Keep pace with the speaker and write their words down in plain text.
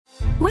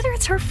Whether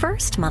it's her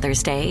first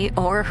Mother's Day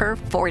or her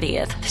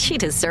 40th, she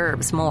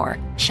deserves more.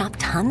 Shop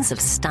tons of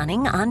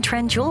stunning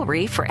on-trend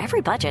jewelry for every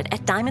budget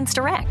at Diamonds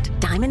Direct.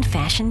 Diamond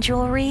fashion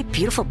jewelry,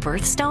 beautiful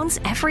birthstones,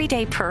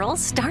 everyday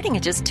pearls starting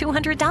at just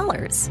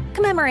 $200.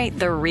 Commemorate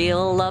the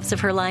real loves of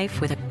her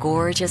life with a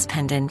gorgeous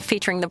pendant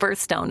featuring the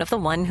birthstone of the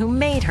one who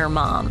made her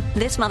mom.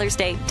 This Mother's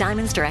Day,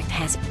 Diamonds Direct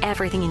has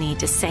everything you need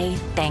to say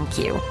thank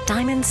you.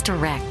 Diamonds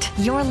Direct.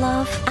 Your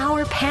love,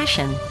 our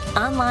passion.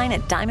 Online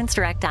at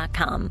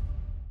diamondsdirect.com.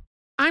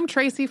 I'm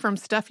Tracy from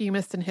Stuff You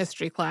Missed in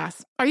History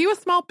class. Are you a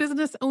small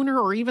business owner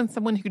or even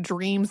someone who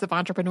dreams of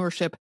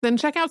entrepreneurship? Then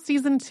check out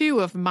Season 2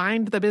 of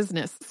Mind the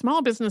Business,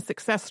 Small Business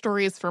Success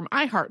Stories from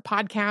iHeart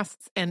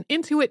Podcasts and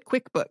Intuit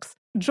QuickBooks.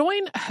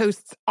 Join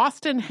hosts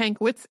Austin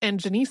Hankwitz and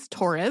Janice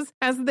Torres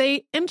as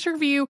they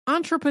interview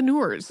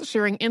entrepreneurs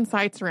sharing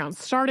insights around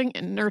starting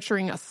and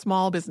nurturing a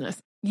small business.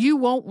 You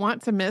won't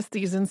want to miss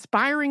these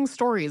inspiring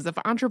stories of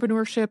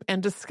entrepreneurship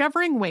and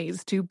discovering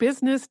ways to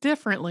business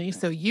differently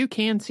so you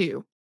can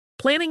too.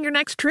 Planning your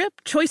next trip?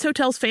 Choice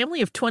Hotels'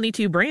 family of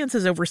 22 brands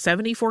has over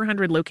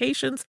 7,400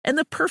 locations and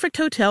the perfect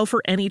hotel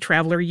for any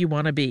traveler you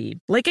want to be.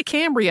 Like a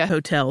Cambria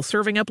Hotel,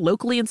 serving up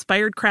locally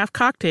inspired craft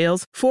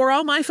cocktails for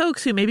all my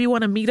folks who maybe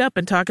want to meet up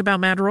and talk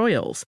about Mad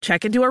Royals.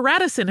 Check into a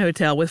Radisson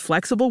Hotel with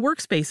flexible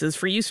workspaces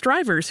for you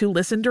strivers who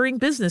listen during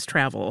business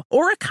travel.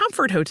 Or a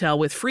Comfort Hotel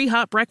with free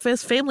hot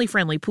breakfast,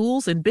 family-friendly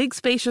pools, and big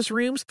spacious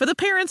rooms for the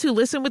parents who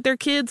listen with their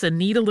kids and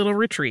need a little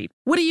retreat.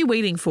 What are you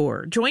waiting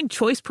for? Join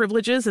Choice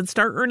Privileges and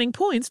start earning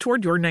points toward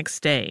your next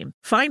stay.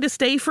 Find a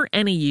stay for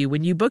any you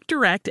when you book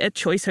direct at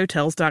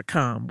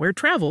choicehotels.com, where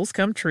travels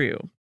come true.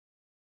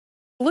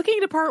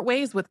 Looking to part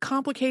ways with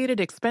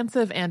complicated,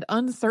 expensive, and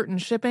uncertain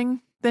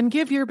shipping? Then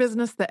give your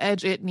business the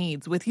edge it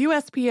needs with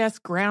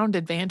USPS Ground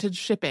Advantage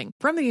shipping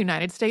from the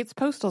United States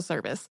Postal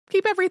Service.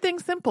 Keep everything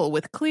simple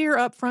with clear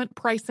upfront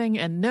pricing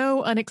and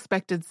no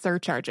unexpected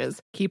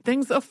surcharges. Keep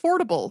things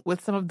affordable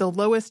with some of the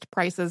lowest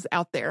prices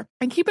out there.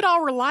 And keep it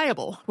all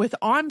reliable with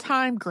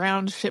on-time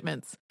ground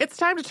shipments. It's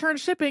time to turn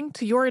shipping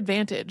to your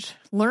advantage.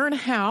 Learn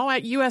how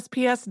at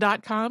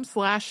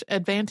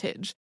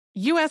USPS.com/advantage.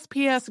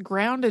 USPS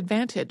Ground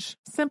Advantage.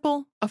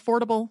 Simple,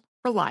 affordable,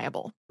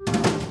 reliable.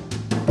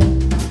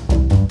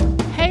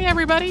 Hey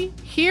everybody,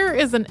 here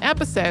is an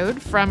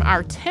episode from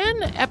our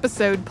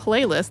 10-episode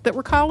playlist that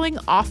we're calling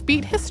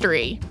Offbeat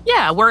History.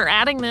 Yeah, we're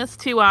adding this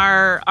to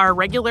our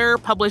regular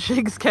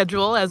publishing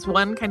schedule as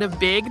one kind of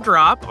big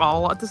drop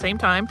all at the same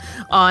time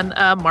on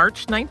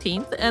March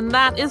 19th. And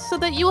that is so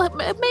that you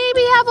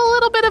maybe have a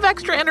little bit of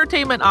extra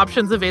entertainment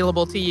options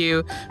available to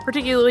you,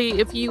 particularly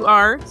if you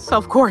are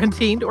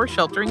self-quarantined or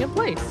sheltering in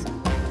place.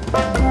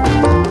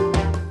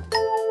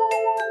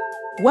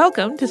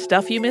 Welcome to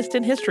Stuff You Missed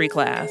in History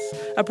Class,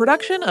 a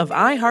production of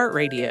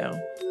iHeartRadio.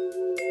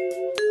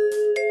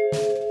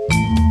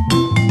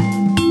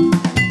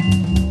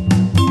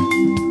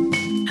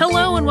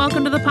 Hello and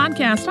welcome to the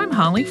podcast. I'm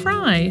Holly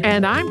Fry.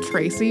 And I'm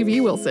Tracy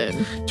V.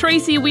 Wilson.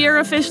 Tracy, we are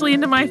officially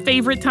into my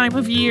favorite time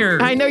of year.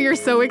 I know you're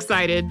so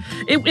excited.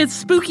 It's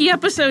spooky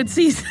episode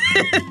season.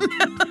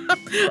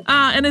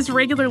 And as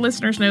regular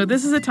listeners know,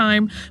 this is a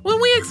time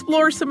when we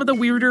explore some of the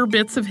weirder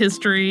bits of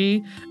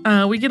history.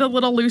 We get a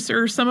little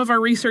looser. Some of our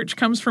research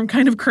comes from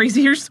kind of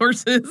crazier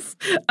sources.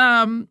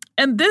 And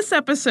this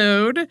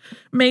episode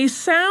may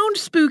sound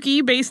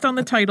spooky based on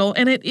the title,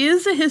 and it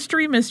is a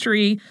history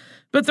mystery.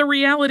 But the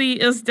reality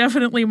is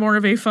definitely more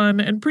of a fun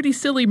and pretty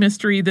silly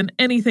mystery than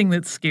anything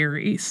that's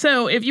scary.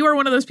 So if you are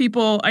one of those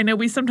people, I know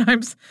we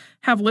sometimes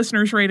have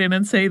listeners write in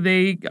and say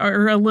they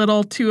are a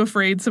little too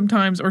afraid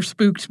sometimes or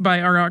spooked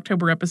by our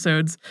October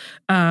episodes.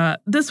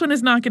 This one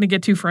is not going to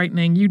get too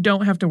frightening. You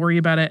don't have to worry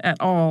about it at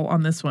all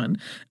on this one.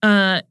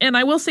 And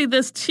I will say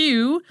this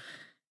too.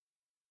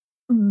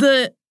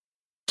 The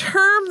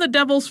term the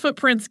Devil's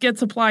Footprints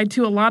gets applied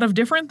to a lot of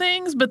different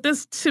things, but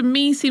this to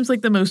me seems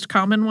like the most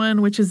common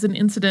one, which is an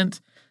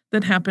incident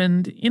that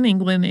happened in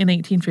England in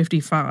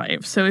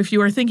 1855. So if you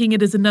are thinking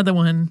it is another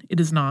one, it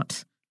is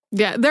not.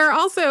 Yeah, there are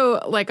also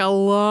like a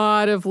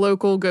lot of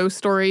local ghost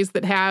stories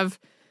that have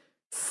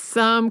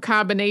some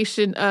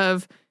combination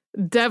of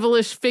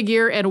devilish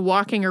figure and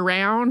walking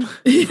around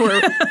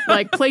for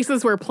like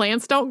places where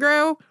plants don't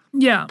grow.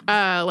 Yeah.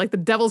 Like the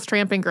Devil's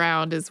Tramping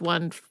Ground is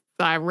one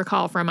I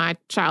recall from my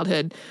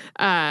childhood.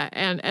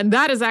 And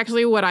that is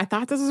actually what I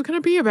thought this was going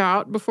to be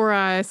about before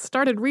I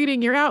started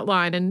reading your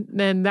outline. And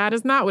then that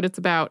is not what it's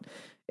about.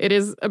 It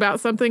is about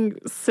something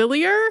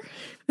sillier.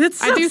 It's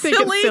so I do think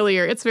silly. It's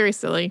sillier. It's very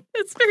silly.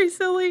 It's very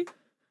silly.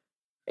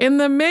 In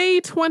the May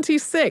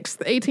 26th,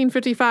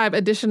 1855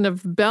 edition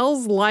of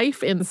Bell's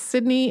Life in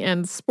Sydney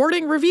and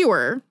Sporting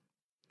Reviewer,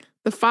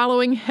 the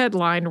following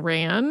headline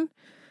ran,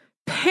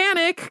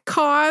 "Panic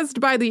caused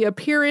by the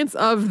appearance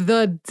of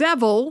the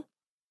devil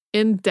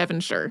in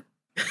Devonshire."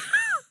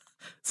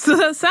 So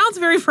that sounds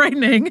very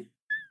frightening.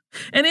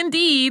 And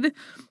indeed,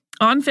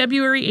 on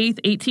February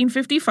 8th,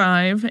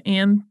 1855,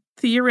 and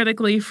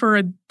theoretically for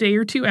a day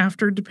or two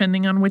after,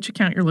 depending on which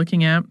account you're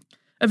looking at,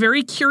 a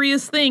very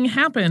curious thing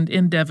happened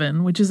in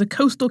Devon, which is a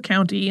coastal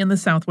county in the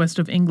southwest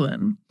of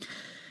England.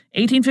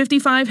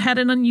 1855 had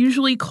an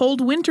unusually cold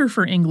winter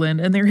for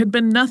England, and there had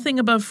been nothing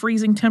above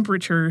freezing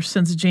temperatures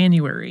since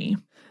January.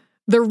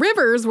 The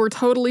rivers were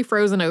totally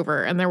frozen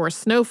over, and there was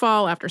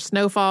snowfall after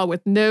snowfall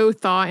with no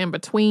thaw in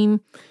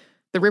between.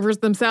 The rivers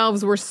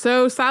themselves were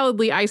so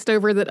solidly iced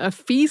over that a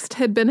feast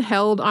had been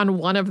held on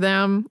one of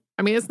them.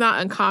 I mean, it's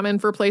not uncommon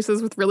for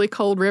places with really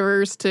cold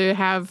rivers to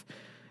have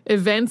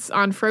events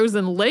on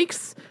frozen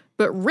lakes,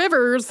 but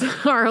rivers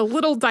are a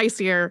little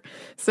dicier,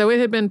 so it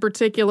had been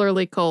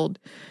particularly cold.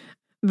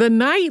 The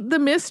night the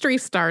mystery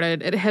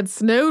started, it had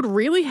snowed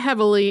really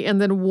heavily and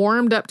then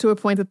warmed up to a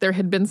point that there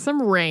had been some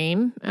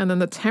rain, and then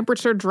the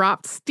temperature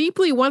dropped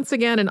steeply once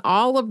again, and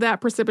all of that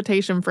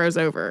precipitation froze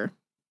over.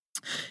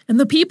 And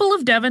the people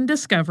of Devon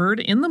discovered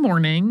in the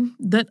morning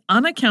that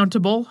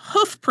unaccountable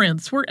hoof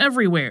prints were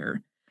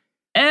everywhere.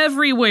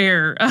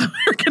 Everywhere.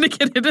 We're going to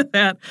get into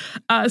that.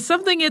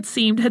 Something, it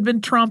seemed, had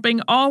been tromping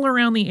all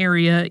around the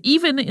area,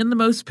 even in the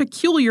most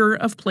peculiar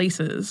of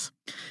places.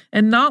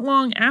 And not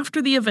long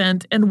after the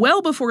event, and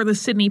well before the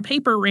Sydney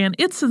paper ran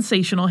its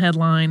sensational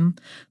headline,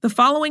 the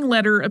following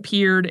letter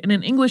appeared in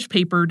an English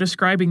paper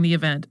describing the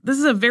event. This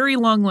is a very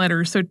long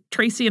letter, so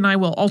Tracy and I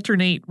will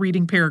alternate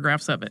reading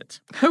paragraphs of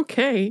it.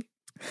 Okay.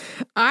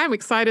 I'm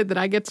excited that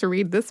I get to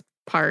read this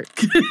part.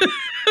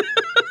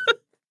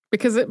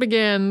 Because it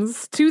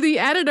begins, "To the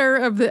editor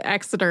of the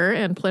Exeter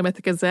and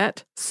Plymouth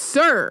Gazette,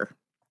 Sir,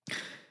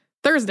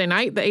 Thursday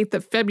night, the 8th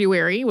of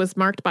February, was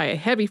marked by a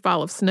heavy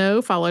fall of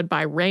snow, followed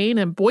by rain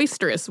and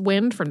boisterous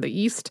wind from the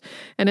east,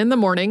 and in the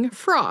morning,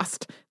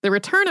 frost. The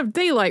return of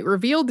daylight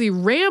revealed the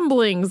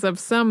ramblings of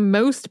some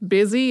most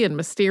busy and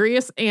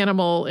mysterious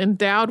animal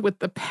endowed with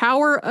the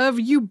power of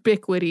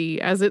ubiquity,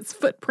 as its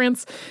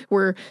footprints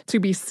were to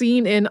be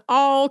seen in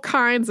all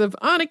kinds of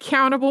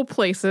unaccountable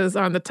places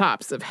on the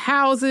tops of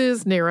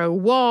houses, narrow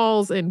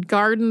walls, in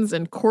gardens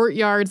and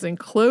courtyards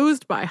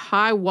enclosed by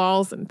high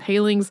walls and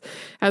palings,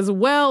 as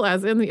well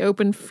as in the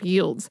open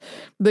fields.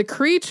 The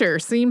creature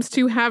seems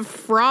to have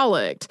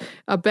frolicked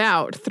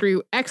about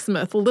through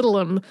Exmouth,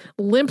 Littleham,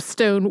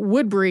 Limpstone,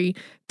 Woodbury,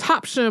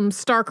 Topsham,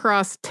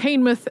 Starcross,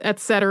 Teignmouth,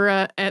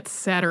 etc.,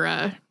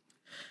 etc."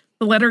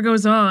 The letter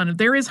goes on,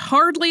 "There is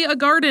hardly a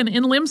garden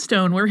in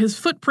Limpstone where his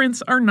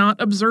footprints are not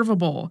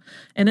observable,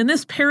 and in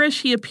this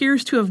parish he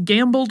appears to have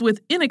gambled with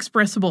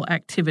inexpressible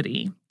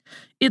activity.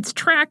 Its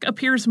track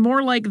appears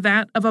more like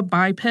that of a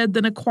biped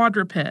than a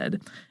quadruped,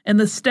 and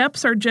the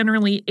steps are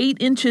generally 8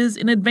 inches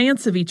in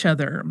advance of each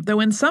other, though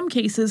in some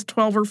cases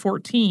 12 or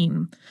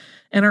 14,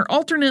 and are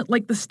alternate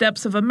like the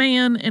steps of a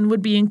man and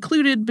would be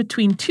included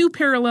between 2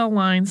 parallel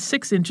lines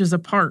 6 inches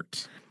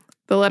apart."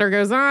 The letter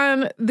goes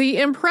on, "The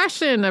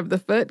impression of the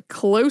foot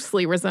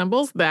closely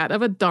resembles that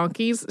of a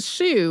donkey's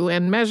shoe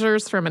and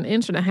measures from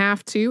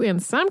 1.5 inches to, in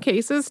some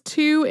cases,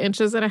 2.5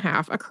 inches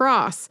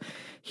across,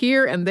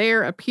 here and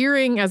there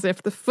appearing as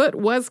if the foot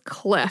was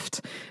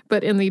cleft,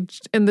 but in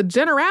the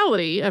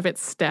generality of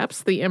its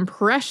steps, the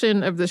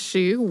impression of the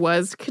shoe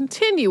was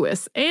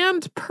continuous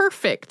and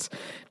perfect.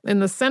 In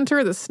the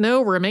center, the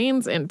snow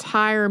remains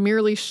entire,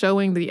 merely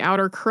showing the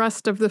outer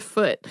crust of the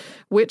foot,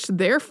 which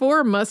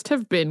therefore must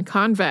have been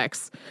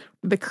convex.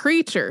 The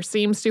creature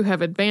seems to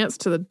have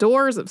advanced to the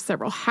doors of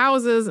several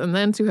houses and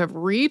then to have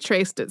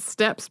retraced its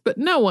steps, but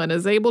no one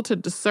is able to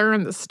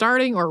discern the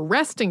starting or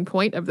resting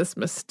point of this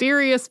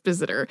mysterious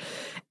visitor.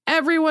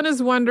 Everyone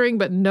is wondering,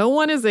 but no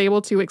one is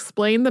able to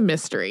explain the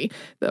mystery.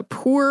 The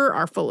poor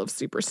are full of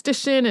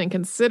superstition and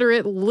consider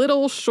it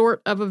little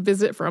short of a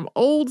visit from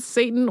old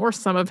Satan or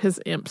some of his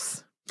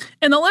imps."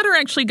 And the letter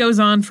actually goes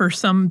on for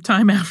some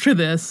time after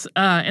this,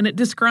 and it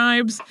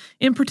describes,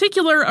 in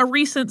particular, a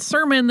recent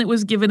sermon that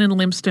was given in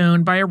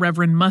Limpstone by a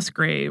Reverend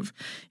Musgrave,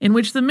 in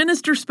which the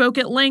minister spoke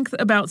at length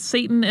about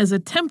Satan as a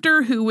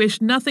tempter who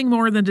wished nothing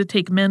more than to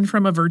take men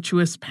from a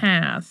virtuous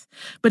path.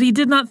 But he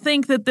did not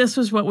think that this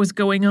was what was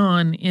going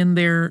on in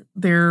their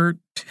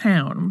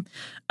town.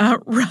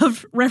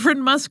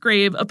 Reverend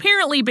Musgrave,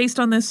 apparently based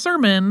on this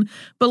sermon,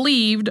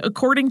 believed,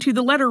 according to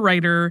the letter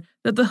writer,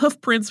 that the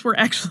hoof prints were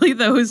actually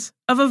those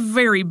of a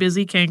very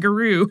busy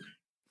kangaroo.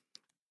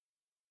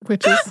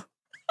 Which is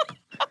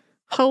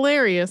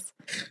hilarious.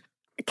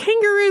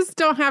 Kangaroos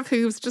don't have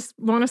hooves, just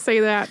want to say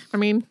that. I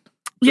mean...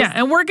 Yeah,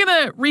 and we're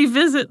going to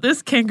revisit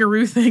this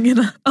kangaroo thing in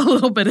a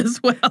little bit as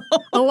well.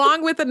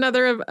 Along with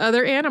another of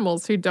other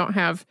animals who don't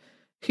have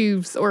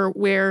hooves or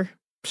wear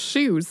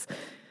shoes.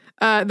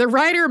 The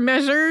writer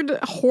measured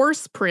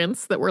horse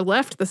prints that were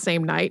left the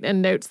same night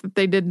and notes that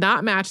they did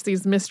not match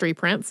these mystery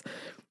prints.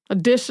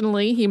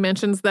 Additionally, he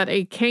mentions that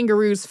a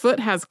kangaroo's foot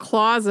has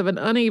claws of an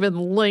uneven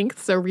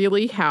length, so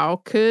really,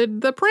 how could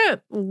the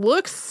print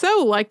look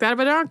so like that of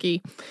a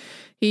donkey?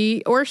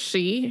 He or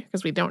she,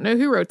 because we don't know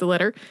who wrote the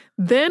letter,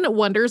 then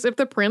wonders if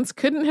the prints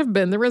couldn't have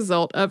been the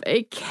result of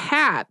a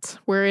cat,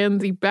 wherein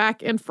the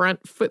back and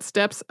front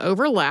footsteps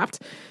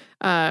overlapped.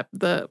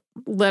 The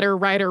letter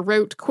writer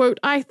wrote, quote,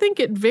 "I think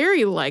it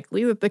very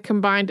likely that the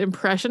combined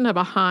impression of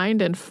a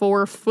hind and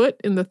forefoot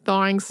in the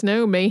thawing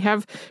snow may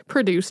have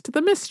produced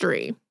the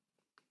mystery."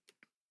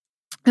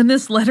 And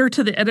this letter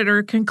to the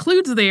editor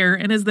concludes there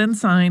and is then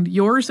signed,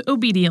 "Yours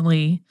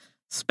obediently,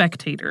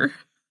 Spectator.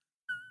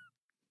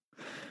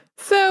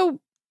 So,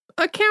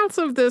 accounts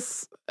of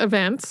this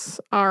event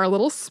are a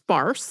little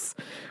sparse,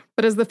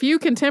 but as the few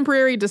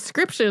contemporary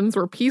descriptions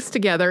were pieced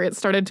together, it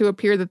started to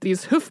appear that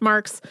these hoof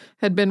marks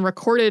had been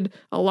recorded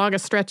along a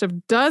stretch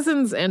of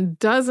dozens and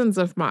dozens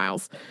of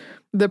miles.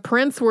 The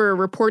prints were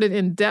reported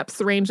in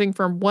depths ranging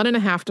from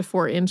 1.5 to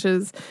 4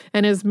 inches,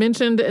 and as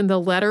mentioned in the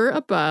letter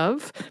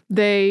above,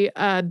 they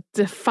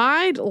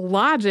defied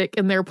logic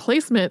in their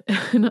placement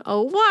in a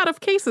lot of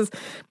cases.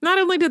 Not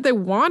only did they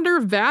wander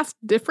vast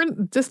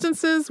different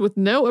distances with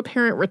no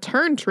apparent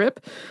return trip,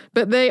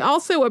 but they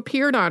also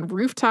appeared on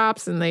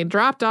rooftops, and they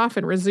dropped off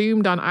and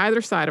resumed on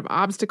either side of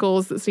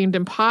obstacles that seemed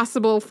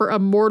impossible for a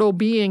mortal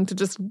being to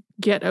just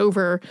get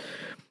over.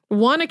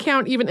 One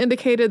account even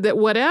indicated that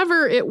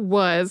whatever it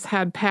was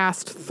had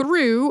passed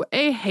through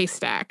a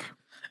haystack.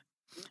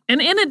 And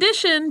in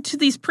addition to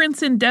these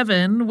prints in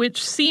Devon,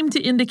 which seemed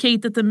to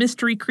indicate that the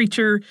mystery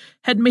creature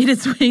had made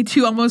its way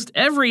to almost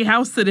every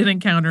house that it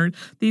encountered,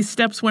 these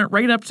steps went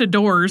right up to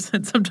doors,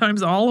 and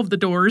sometimes all of the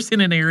doors in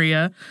an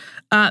area.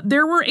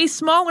 There were a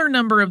smaller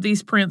number of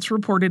these prints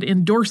reported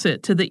in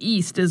Dorset to the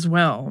east as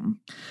well.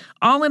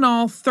 All in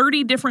all,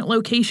 30 different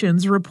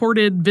locations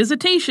reported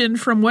visitation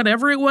from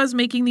whatever it was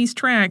making these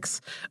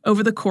tracks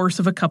over the course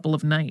of a couple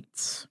of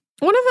nights.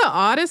 One of the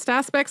oddest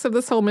aspects of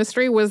this whole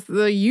mystery was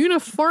the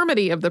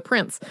uniformity of the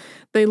prints.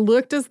 They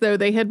looked as though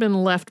they had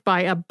been left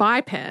by a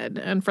biped,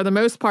 and for the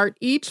most part,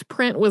 each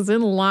print was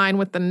in line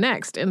with the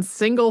next in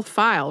single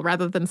file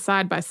rather than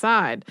side by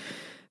side.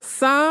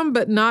 Some,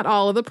 but not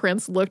all of the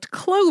prints looked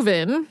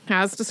cloven,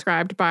 as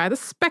described by the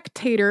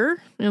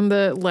Spectator in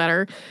the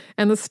letter,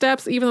 and the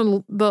steps,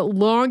 even the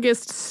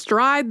longest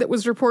stride that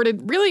was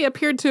reported, really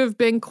appeared to have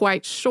been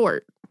quite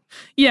short.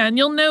 Yeah, and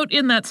you'll note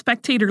in that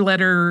Spectator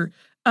letter,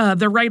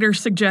 the writer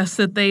suggests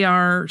that they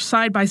are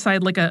side by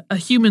side like a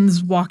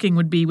human's walking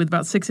would be, with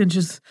about 6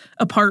 inches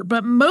apart,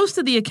 but most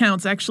of the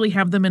accounts actually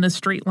have them in a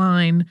straight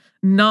line,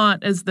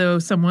 not as though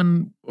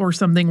someone or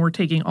something were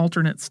taking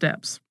alternate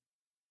steps.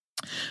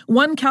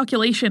 One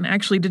calculation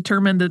actually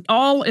determined that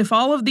if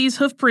all of these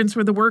hoof prints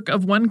were the work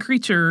of one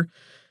creature,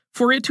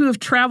 for it to have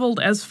traveled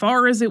as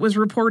far as it was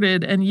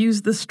reported and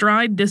used the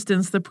stride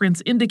distance the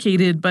prints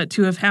indicated, but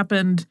to have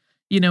happened,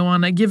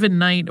 on a given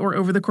night or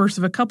over the course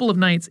of a couple of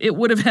nights, it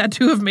would have had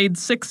to have made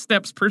 6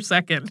 steps per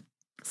second.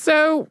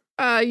 So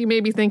you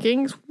may be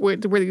thinking, were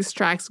these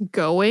tracks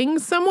going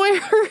somewhere?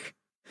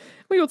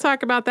 We will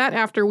talk about that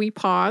after we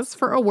pause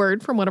for a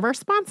word from one of our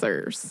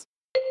sponsors.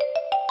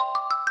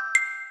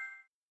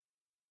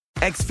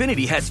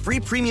 Xfinity has free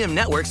premium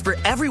networks for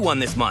everyone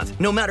this month,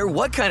 no matter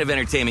what kind of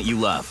entertainment you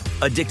love.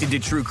 Addicted to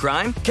true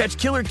crime? Catch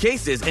killer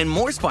cases and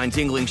more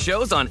spine-tingling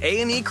shows on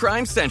A&E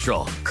Crime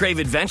Central. Crave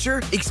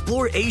adventure?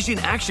 Explore Asian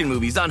action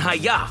movies on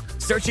Hi-YAH.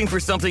 Searching for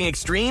something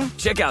extreme?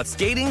 Check out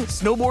skating,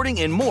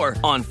 snowboarding, and more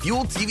on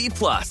Fuel TV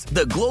Plus,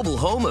 the global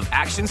home of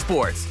action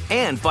sports.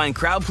 And find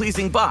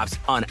crowd-pleasing bops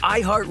on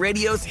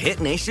iHeartRadio's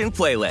Hit Nation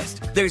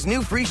playlist. There's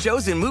new free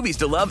shows and movies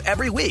to love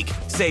every week.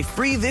 Say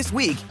free this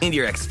week in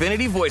your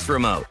Xfinity voice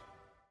remote.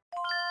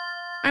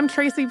 I'm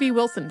Tracy V.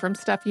 Wilson from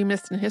Stuff You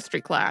Missed in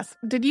History class.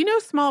 Did you know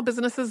small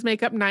businesses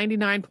make up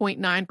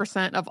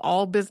 99.9% of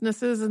all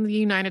businesses in the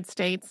United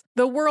States?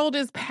 The world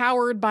is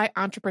powered by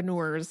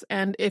entrepreneurs,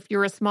 and if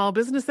you're a small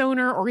business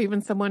owner or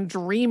even someone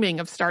dreaming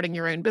of starting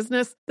your own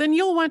business, then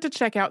you'll want to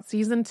check out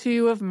Season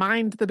 2 of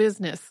Mind the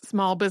Business,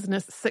 Small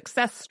Business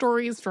Success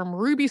Stories from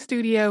Ruby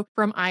Studio,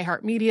 from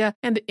iHeartMedia,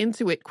 and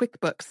Intuit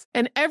QuickBooks.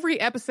 And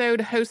every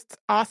episode, hosts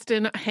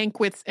Austin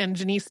Hankwitz and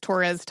Janice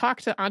Torres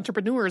talk to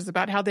entrepreneurs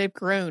about how they've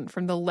grown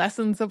from the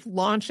lessons of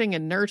launching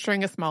and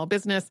nurturing a small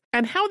business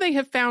and how they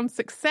have found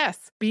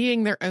success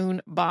being their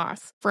own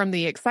boss. From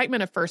the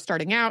excitement of first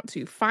starting out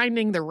to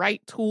finding the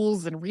right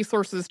tools and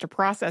resources to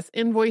process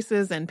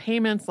invoices and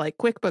payments like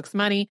QuickBooks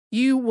Money,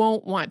 you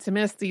won't want to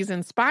miss these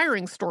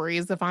inspiring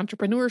stories of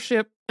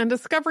entrepreneurship and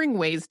discovering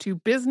ways to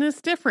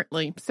business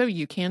differently so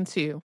you can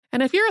too.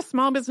 And if you're a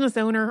small business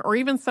owner or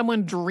even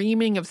someone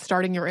dreaming of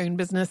starting your own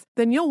business,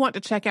 then you'll want to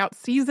check out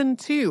Season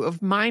 2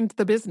 of Mind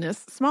the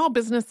Business, Small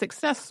Business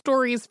Success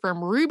Stories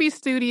from Ruby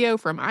Studio,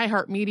 from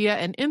iHeartMedia,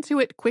 and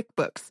Intuit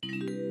QuickBooks.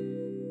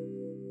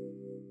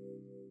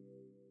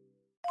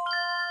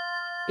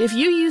 If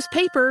you use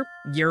paper,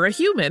 you're a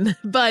human.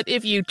 But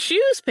if you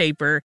choose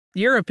paper,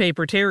 you're a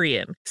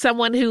papertarian,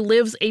 someone who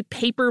lives a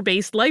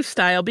paper-based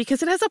lifestyle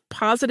because it has a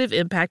positive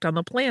impact on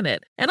the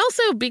planet. And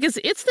also because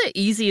it's the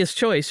easiest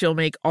choice you'll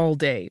make all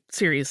day.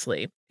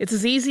 Seriously. It's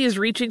as easy as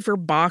reaching for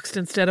boxed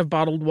instead of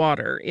bottled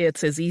water.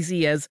 It's as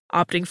easy as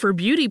opting for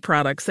beauty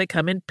products that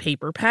come in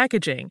paper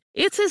packaging.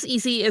 It's as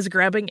easy as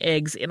grabbing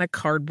eggs in a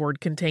cardboard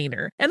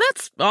container. And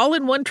that's all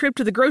in one trip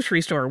to the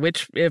grocery store,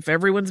 which, if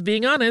everyone's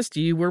being honest,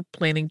 you were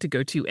planning to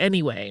go to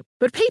anyway.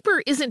 But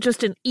paper isn't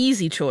just an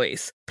easy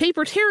choice.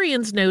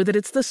 Papertarians know that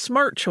it's the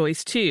smart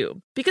choice,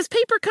 too. because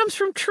paper comes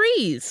from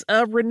trees,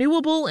 a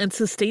renewable and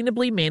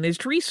sustainably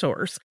managed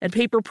resource, and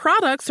paper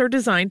products are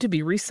designed to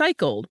be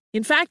recycled.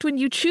 In fact, when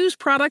you choose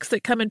products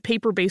that come in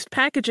paper-based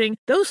packaging,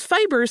 those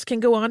fibers can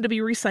go on to be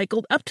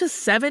recycled up to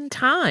 7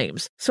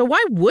 times. So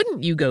why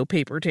wouldn't you go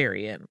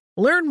papertarian?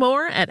 Learn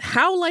more at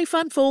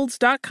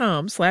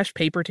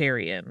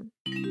howlifeunfolds.com/papertarian.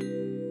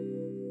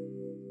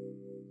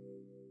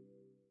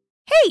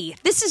 Hey,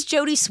 this is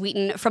Jodie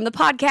Sweetin from the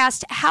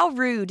podcast How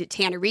Rude,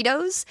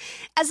 Tanneritos.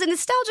 As a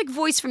nostalgic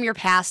voice from your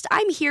past,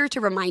 I'm here to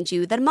remind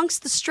you that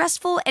amongst the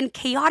stressful and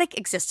chaotic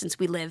existence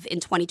we live in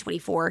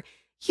 2024,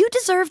 you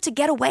deserve to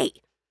get away.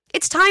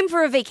 It's time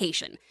for a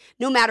vacation,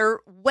 no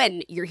matter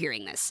when you're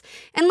hearing this.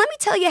 And let me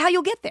tell you how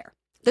you'll get there.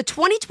 The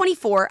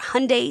 2024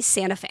 Hyundai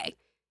Santa Fe.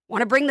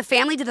 Want to bring the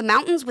family to the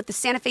mountains with the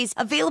Santa Fe's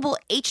available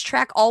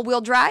H-Track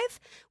all-wheel drive?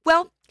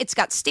 Well, it's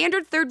got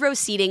standard third-row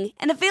seating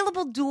and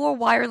available dual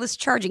wireless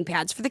charging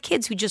pads for the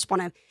kids who just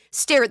want to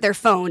stare at their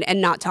phone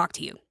and not talk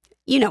to you.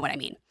 You know what I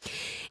mean.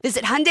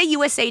 Visit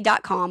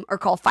HyundaiUSA.com or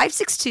call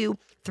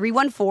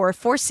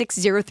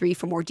 562-314-4603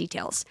 for more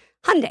details.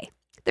 Hyundai,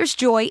 there's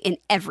joy in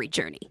every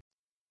journey.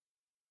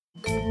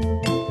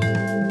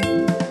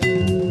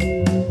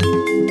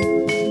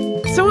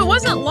 So it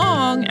wasn't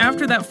long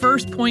after that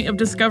first point of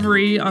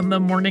discovery on the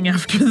morning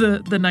after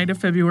the night of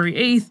February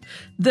 8th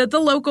that the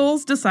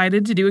locals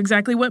decided to do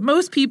exactly what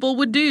most people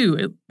would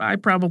do. I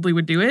probably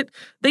would do it.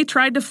 They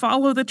tried to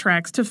follow the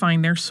tracks to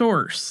find their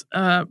source.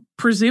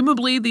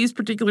 Presumably, these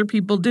particular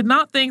people did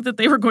not think that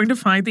they were going to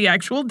find the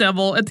actual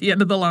devil at the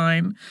end of the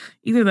line.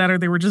 Either that or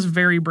they were just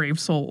very brave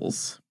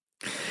souls.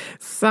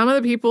 Some of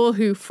the people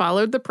who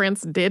followed the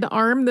prince did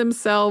arm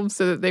themselves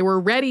so that they were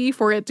ready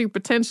for it to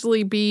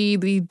potentially be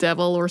the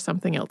devil or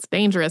something else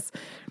dangerous.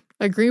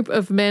 A group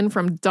of men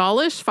from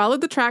Dawlish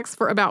followed the tracks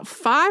for about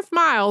 5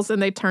 miles and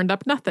they turned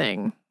up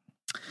nothing.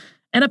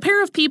 And a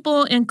pair of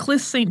people in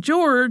Clyst St.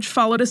 George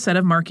followed a set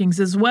of markings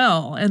as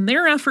well, and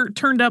their effort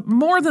turned up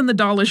more than the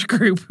Dawlish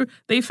group.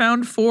 They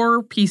found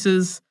 4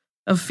 pieces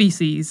of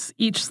feces,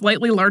 each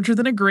slightly larger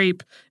than a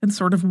grape and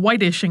sort of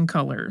whitish in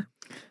color.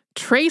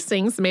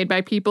 Tracings made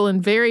by people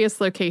in various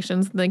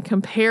locations, then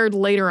compared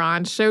later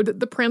on, showed that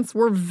the prints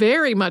were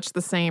very much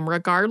the same,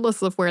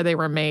 regardless of where they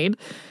were made.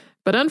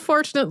 But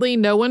unfortunately,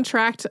 no one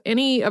tracked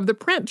any of the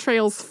print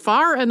trails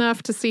far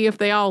enough to see if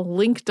they all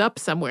linked up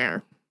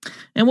somewhere.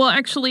 And we'll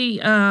actually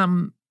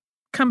come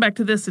back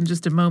to this in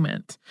just a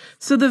moment.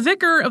 So the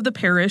vicar of the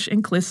parish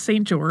in Clyst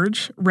St.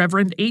 George,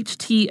 Reverend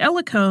H.T.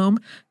 Ellicombe,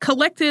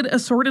 collected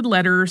assorted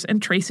letters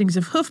and tracings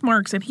of hoof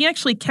marks, and he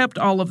actually kept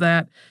all of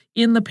that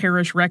in the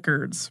parish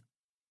records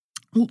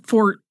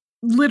for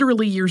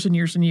literally years and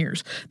years and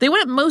years. They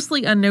went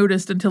mostly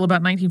unnoticed until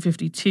about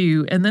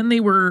 1952, and then they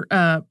were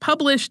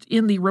published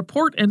in the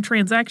Report and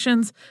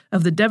Transactions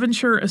of the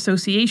Devonshire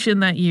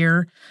Association that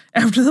year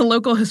after the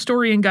local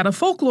historian got a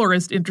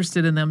folklorist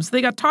interested in them. So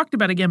they got talked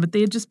about again, but they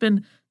had just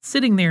been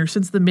sitting there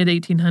since the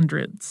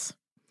mid-1800s.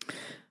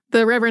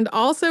 The Reverend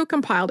also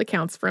compiled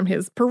accounts from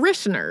his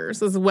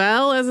parishioners, as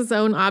well as his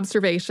own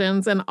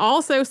observations, and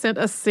also sent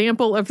a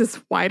sample of this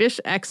whitish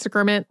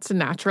excrement to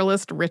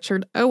naturalist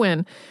Richard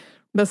Owen.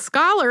 The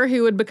scholar,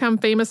 who would become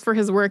famous for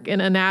his work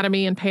in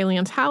anatomy and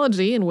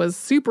paleontology and was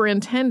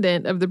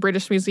superintendent of the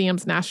British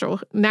Museum's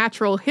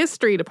Natural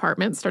History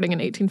Department starting in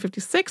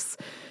 1856,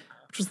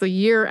 which was the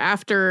year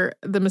after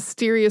the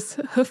mysterious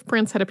hoof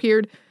prints had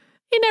appeared,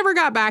 he never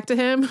got back to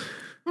him.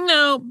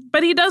 No,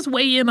 but he does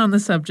weigh in on the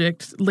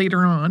subject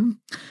later on.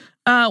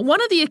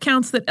 One of the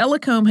accounts that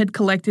Ellicombe had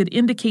collected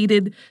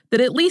indicated that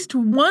at least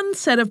one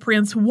set of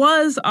prints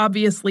was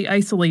obviously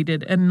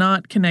isolated and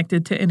not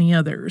connected to any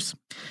others.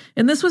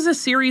 And this was a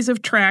series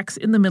of tracks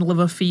in the middle of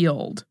a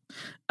field.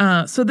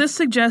 So this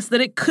suggests that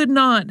it could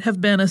not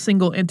have been a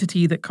single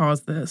entity that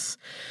caused this.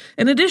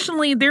 And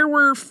additionally, there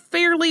were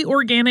fairly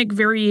organic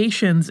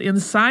variations in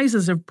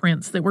sizes of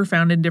prints that were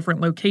found in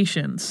different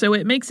locations. So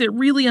it makes it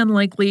really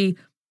unlikely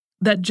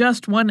that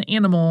just one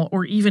animal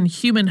or even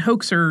human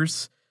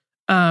hoaxers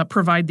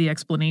provide the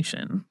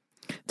explanation.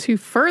 To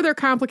further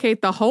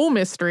complicate the whole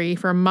mystery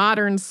for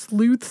modern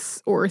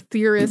sleuths or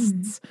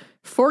theorists,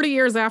 40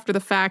 years after the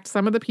fact,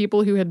 some of the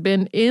people who had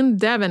been in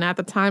Devon at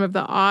the time of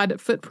the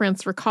odd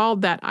footprints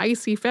recalled that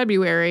icy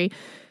February,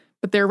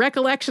 but their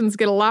recollections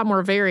get a lot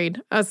more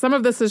varied. Some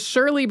of this is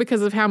surely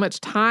because of how much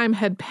time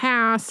had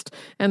passed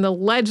and the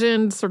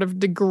legend sort of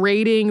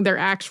degrading their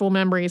actual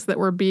memories that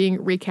were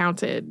being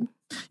recounted.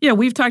 Yeah,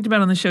 we've talked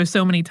about on the show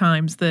so many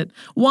times that,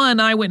 one,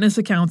 eyewitness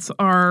accounts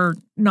are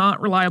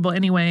not reliable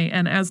anyway,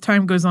 and as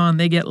time goes on,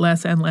 they get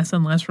less and less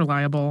and less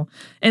reliable.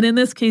 And in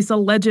this case, a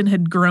legend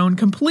had grown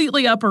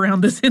completely up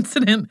around this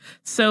incident,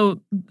 so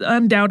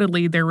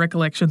undoubtedly their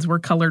recollections were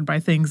colored by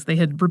things they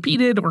had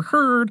repeated or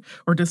heard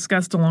or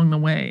discussed along the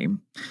way.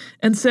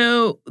 And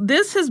so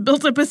this has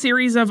built up a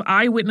series of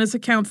eyewitness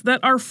accounts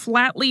that are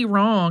flatly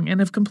wrong and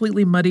have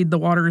completely muddied the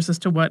waters as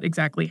to what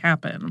exactly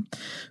happened.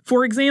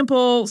 For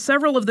example,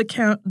 several of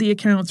the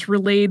accounts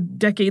relayed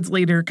decades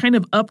later kind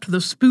of upped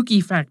the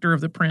spooky factor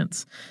of the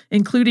prints,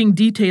 including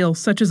details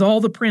such as all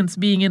the prints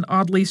being in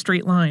oddly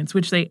straight lines,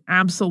 which they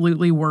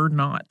absolutely were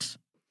not.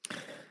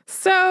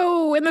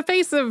 So, in the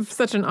face of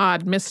such an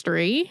odd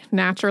mystery,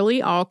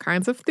 naturally, all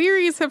kinds of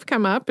theories have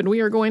come up, and we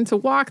are going to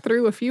walk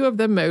through a few of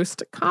the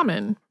most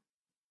common.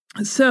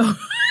 So,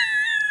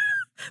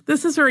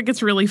 this is where it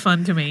gets really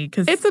fun to me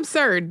because it's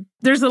absurd.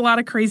 There's a lot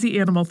of crazy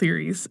animal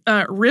theories.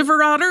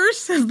 River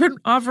otters have been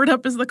offered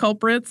up as the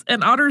culprits,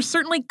 and otters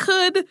certainly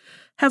could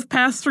have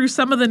passed through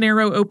some of the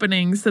narrow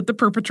openings that the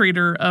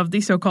perpetrator of the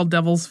so-called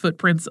devil's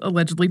footprints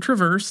allegedly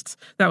traversed.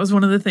 That was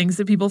one of the things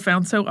that people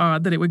found so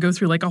odd, that it would go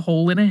through like a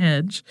hole in a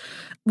hedge.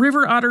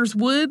 River otters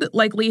would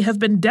likely have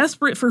been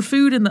desperate for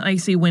food in the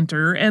icy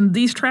winter, and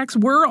these tracks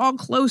were all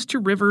close to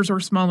rivers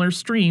or smaller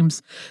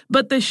streams.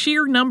 But the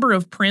sheer number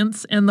of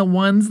prints and the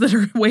ones that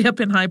are way up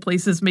in high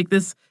places make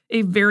this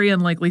a very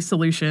unlikely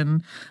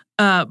solution.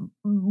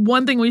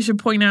 One thing we should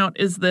point out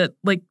is that,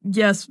 like,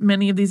 yes,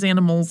 many of these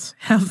animals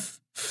have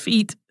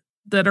feet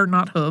that are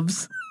not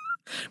hooves.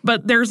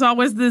 But there's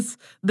always this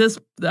thing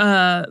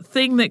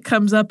that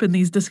comes up in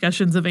these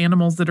discussions of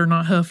animals that are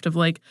not hoofed of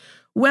like,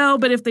 well,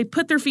 but if they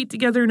put their feet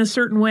together in a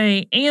certain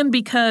way, and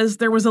because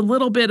there was a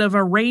little bit of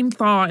a rain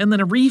thaw and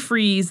then a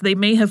refreeze, they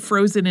may have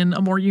frozen in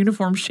a more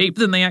uniform shape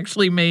than they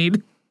actually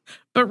made.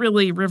 But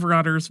really, river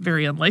otters,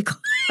 very unlikely.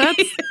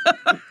 That's,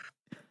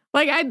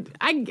 like,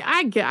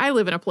 I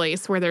live in a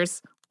place where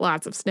there's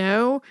lots of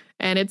snow,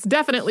 and it's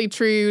definitely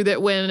true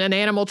that when an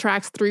animal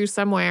tracks through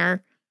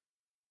somewhere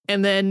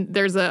and then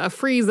there's a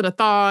freeze and a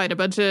thaw and a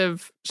bunch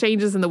of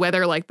changes in the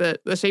weather, like the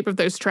shape of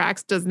those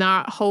tracks does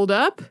not hold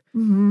up.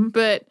 Mm-hmm.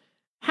 But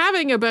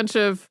having a bunch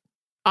of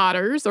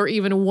otters, or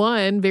even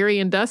one very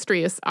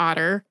industrious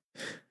otter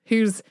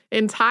whose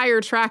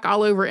entire track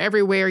all over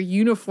everywhere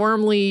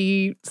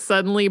uniformly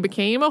suddenly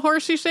became a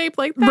horseshoe shape,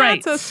 like,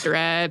 that's a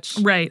stretch.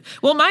 Right.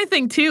 Well, my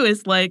thing, too,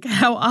 is, like,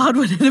 how odd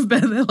would it have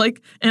been that, like,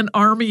 an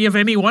army of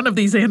any one of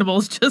these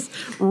animals just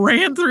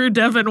ran through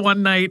Devon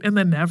one night and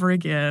then never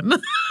again?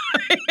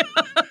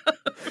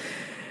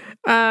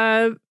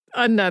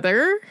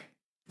 Another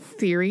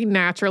theory,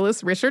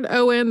 naturalist Richard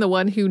Owen, the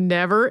one who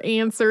never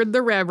answered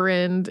the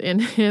Reverend in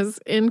his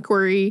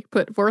inquiry,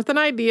 put forth an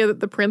idea that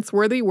the prints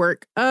were the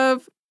work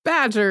of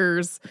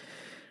badgers.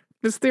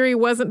 This theory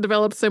wasn't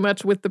developed so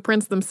much with the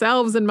prints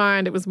themselves in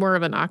mind. It was more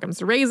of an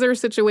Occam's razor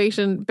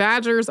situation.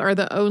 Badgers are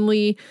the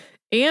only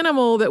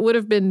animal that would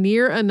have been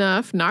near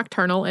enough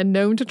nocturnal and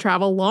known to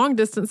travel long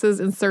distances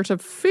in search of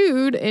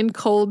food in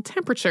cold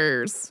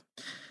temperatures.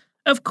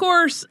 Of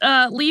course,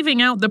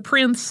 leaving out the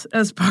prints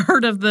as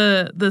part of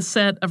the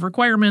set of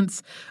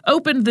requirements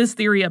opened this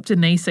theory up to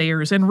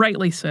naysayers, and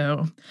rightly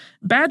so.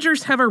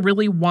 Badgers have a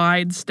really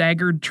wide,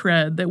 staggered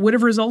tread that would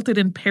have resulted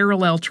in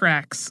parallel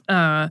tracks,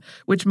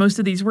 which most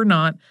of these were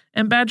not,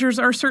 and badgers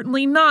are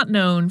certainly not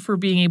known for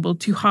being able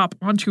to hop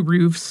onto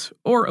roofs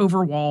or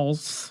over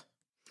walls.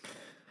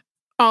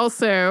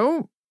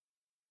 Also,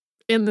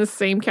 in the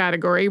same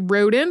category,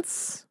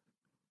 rodents.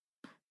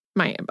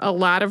 A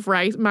lot of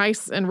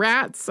mice and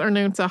rats are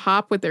known to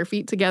hop with their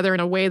feet together in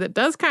a way that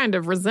does kind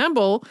of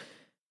resemble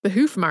the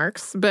hoof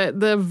marks, but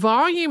the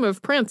volume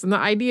of prints and the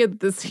idea that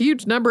this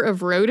huge number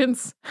of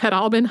rodents had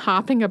all been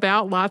hopping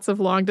about lots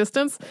of long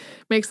distance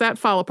makes that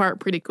fall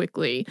apart pretty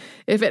quickly.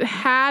 If it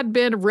had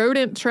been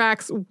rodent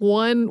tracks,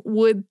 one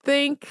would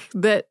think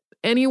that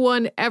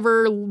anyone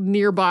ever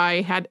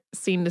nearby had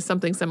seen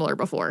something similar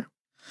before.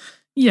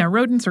 Yeah,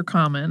 rodents are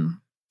common.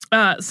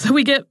 So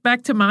we get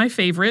back to my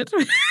favorite,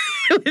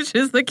 which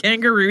is the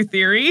kangaroo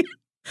theory,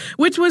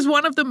 which was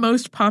one of the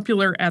most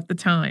popular at the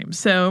time.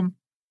 So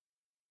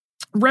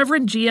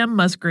Reverend G.M.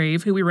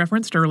 Musgrave, who we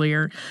referenced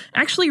earlier,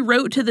 actually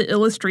wrote to the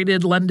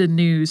Illustrated London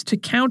News to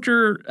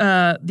counter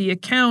the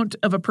account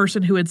of a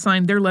person who had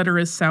signed their letter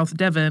as South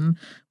Devon.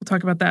 We'll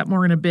talk about that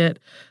more in a bit,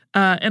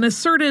 and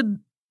asserted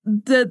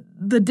that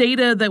the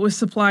data that was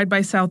supplied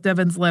by South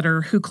Devon's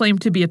letter, who claimed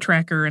to be a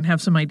tracker and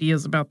have some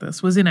ideas about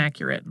this, was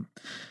inaccurate.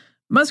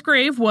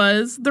 Musgrave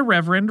was the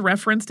reverend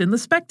referenced in the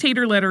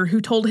Spectator letter who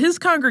told his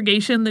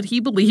congregation that he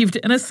believed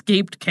an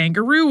escaped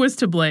kangaroo was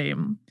to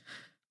blame.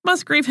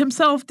 Musgrave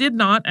himself did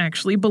not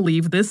actually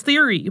believe this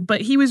theory,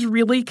 but he was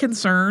really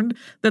concerned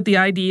that the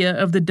idea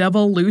of the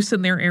devil loose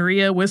in their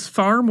area was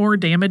far more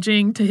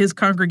damaging to his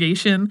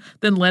congregation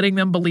than letting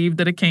them believe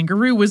that a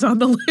kangaroo was on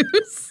the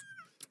loose.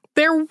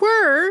 There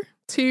were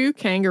 2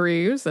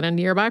 kangaroos in a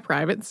nearby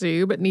private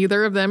zoo, but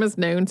neither of them is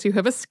known to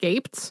have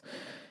escaped.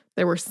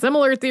 There were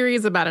similar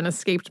theories about an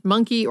escaped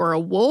monkey or a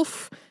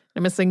wolf.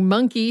 A missing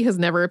monkey has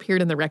never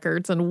appeared in the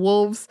records, and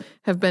wolves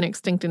have been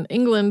extinct in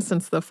England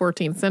since the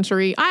 14th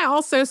century. I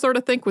also sort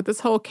of think with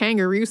this whole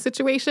kangaroo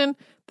situation,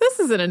 this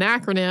isn't an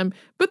acronym,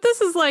 but this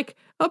is like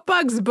a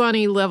Bugs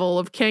Bunny level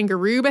of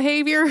kangaroo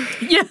behavior.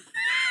 Yeah,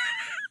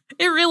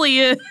 it really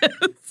is.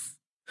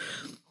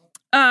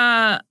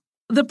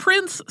 The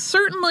prints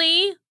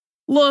certainly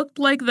looked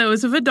like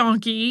those of a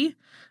donkey,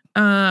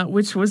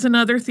 which was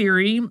another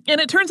theory.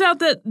 And it turns out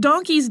that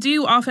donkeys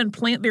do often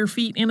plant their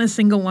feet in a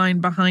single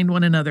line behind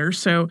one another,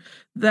 so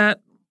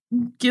that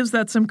gives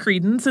that some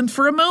credence. And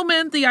for a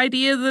moment, the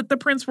idea that the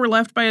prints were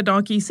left by a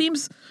donkey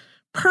seems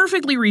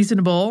perfectly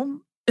reasonable,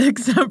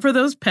 except for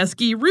those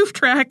pesky roof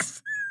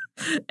tracks.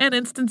 and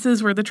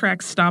instances where the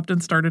tracks stopped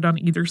and started on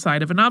either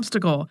side of an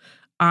obstacle.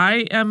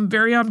 I am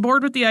very on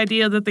board with the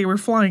idea that they were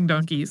flying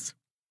donkeys.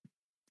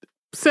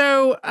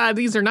 So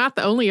these are not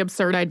the only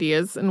absurd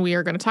ideas, and we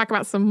are going to talk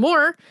about some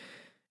more,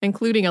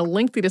 including a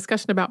lengthy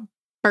discussion about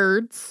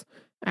birds,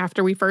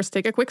 after we first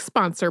take a quick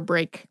sponsor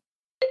break.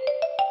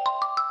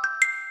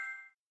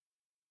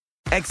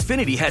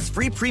 Xfinity has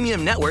free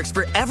premium networks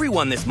for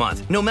everyone this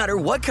month, no matter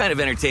what kind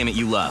of entertainment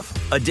you love.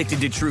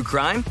 Addicted to true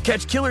crime?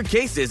 Catch killer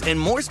cases and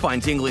more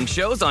spine-tingling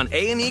shows on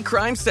A&E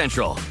Crime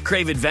Central.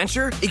 Crave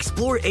adventure?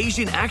 Explore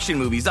Asian action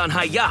movies on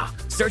Hi-YAH.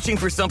 Searching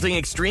for something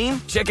extreme?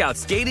 Check out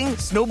skating,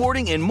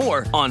 snowboarding, and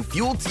more on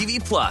Fuel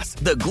TV Plus,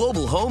 the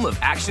global home of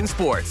action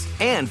sports.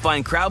 And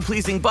find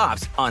crowd-pleasing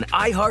bops on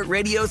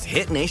iHeartRadio's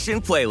Hit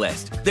Nation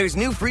playlist. There's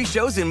new free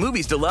shows and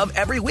movies to love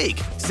every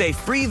week. Say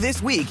free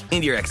this week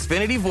in your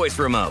Xfinity voice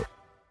remote.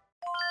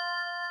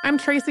 I'm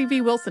Tracy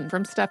V. Wilson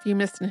from Stuff You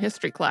Missed in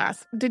History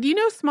class. Did you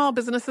know small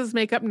businesses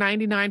make up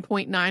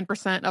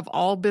 99.9% of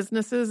all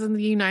businesses in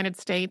the United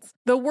States?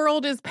 The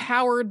world is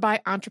powered by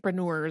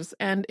entrepreneurs,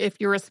 and if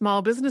you're a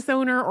small business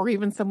owner or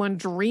even someone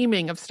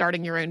dreaming of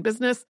starting your own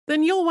business,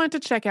 then you'll want to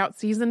check out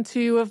Season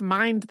 2 of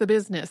Mind the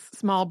Business,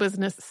 Small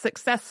Business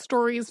Success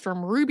Stories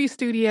from Ruby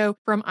Studio,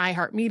 from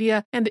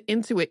iHeartMedia, and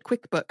Intuit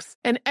QuickBooks.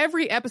 And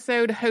every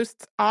episode,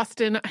 hosts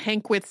Austin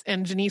Hankwitz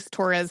and Janice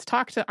Torres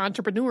talk to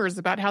entrepreneurs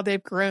about how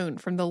they've grown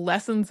from the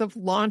lessons of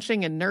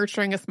launching and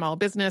nurturing a small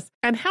business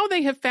and how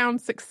they have found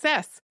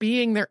success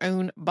being their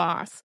own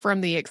boss.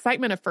 From the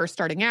excitement of first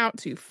starting out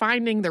to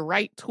finding the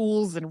right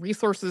tools and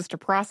resources to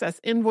process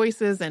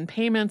invoices and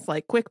payments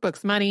like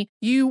QuickBooks Money,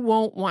 you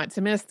won't want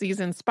to miss these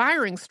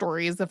inspiring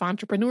stories of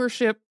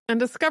entrepreneurship and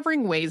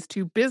discovering ways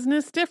to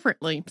business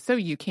differently so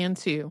you can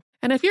too.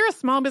 And if you're a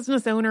small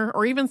business owner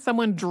or even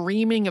someone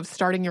dreaming of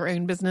starting your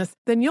own business,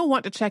 then you'll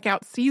want to check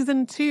out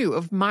Season 2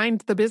 of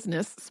Mind the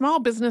Business,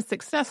 Small Business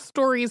Success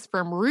Stories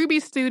from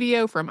Ruby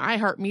Studio, from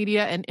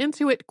iHeartMedia, and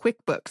Intuit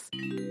QuickBooks.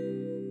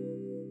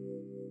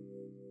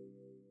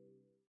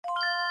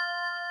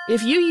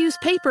 If you use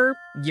paper,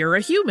 you're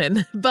a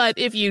human. But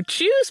if you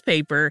choose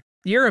paper,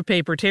 you're a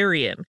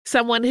papertarian,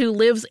 someone who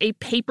lives a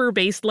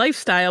paper-based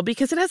lifestyle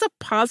because it has a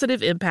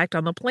positive impact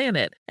on the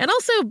planet. And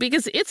also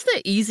because it's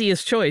the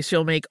easiest choice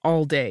you'll make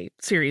all day.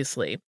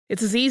 Seriously.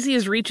 It's as easy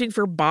as reaching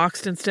for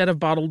boxed instead of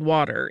bottled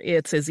water.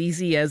 It's as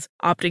easy as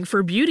opting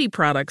for beauty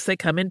products that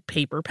come in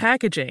paper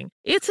packaging.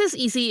 It's as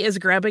easy as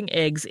grabbing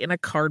eggs in a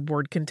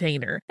cardboard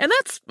container. And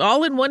that's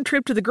all in one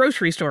trip to the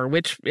grocery store,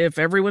 which, if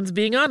everyone's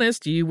being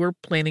honest, you were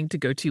planning to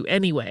go to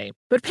anyway.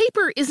 But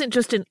paper isn't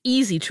just an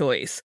easy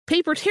choice.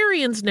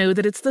 Papertarians know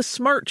that it's the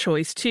smart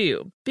choice,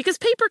 too. Because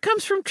paper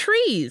comes from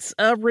trees,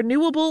 a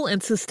renewable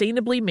and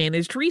sustainably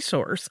managed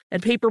resource.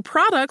 And paper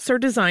products are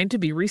designed to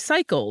be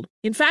recycled.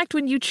 In fact,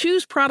 when you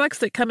choose products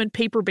that come in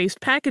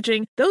paper-based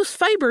packaging, those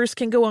fibers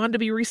can go on to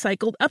be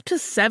recycled up to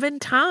 7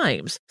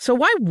 times. So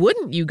why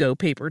wouldn't you go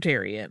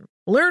papertarian?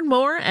 Learn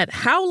more at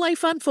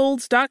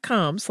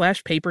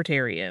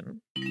howlifeunfolds.com/papertarian.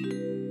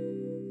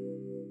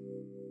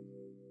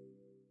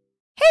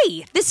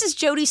 Hey, this is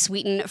Jody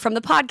Sweeten from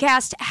the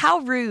podcast How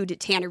Rude,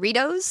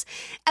 Tanneritos.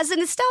 As a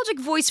nostalgic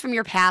voice from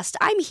your past,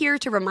 I'm here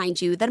to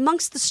remind you that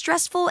amongst the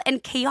stressful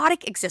and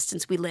chaotic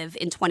existence we live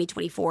in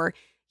 2024,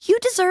 you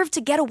deserve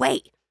to get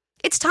away.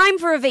 It's time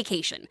for a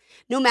vacation,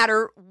 no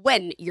matter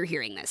when you're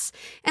hearing this.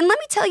 And let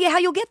me tell you how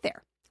you'll get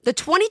there. The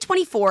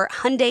 2024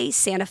 Hyundai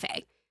Santa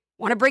Fe.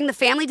 Want to bring the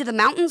family to the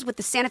mountains with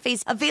the Santa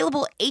Fe's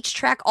available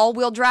H-Track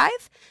all-wheel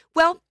drive?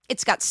 Well,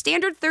 it's got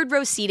standard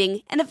third-row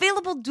seating and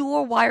available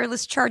dual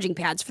wireless charging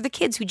pads for the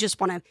kids who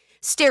just want to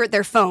stare at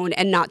their phone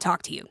and not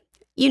talk to you.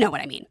 You know what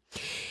I mean.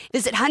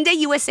 Visit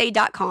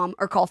HyundaiUSA.com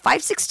or call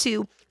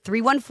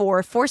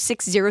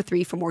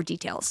 562-314-4603 for more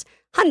details.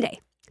 Hyundai,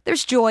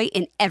 there's joy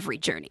in every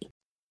journey.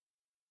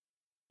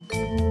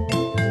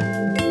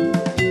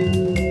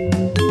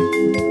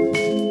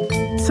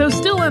 So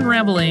still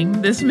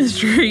unraveling this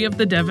mystery of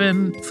the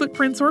Devon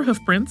footprints or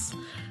hoofprints,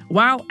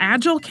 while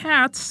agile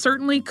cats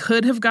certainly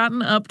could have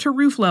gotten up to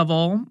roof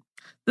level,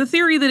 the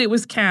theory that it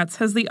was cats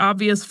has the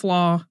obvious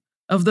flaw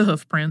of the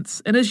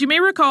hoofprints. And as you may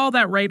recall,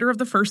 that writer of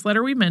the first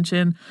letter we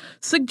mentioned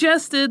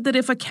suggested that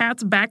if a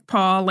cat's back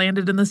paw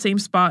landed in the same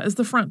spot as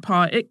the front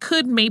paw, it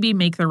could maybe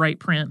make the right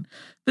print.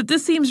 But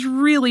this seems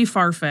really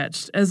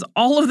far-fetched, as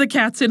all of the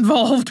cats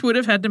involved would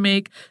have had to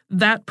make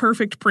that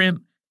perfect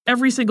print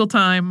every single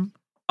time,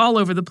 all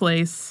over the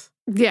place.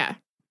 Yeah.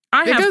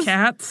 I have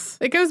cats.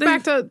 It goes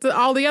back to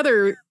all the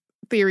other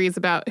theories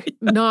about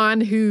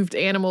non-hooved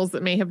animals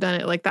that may have done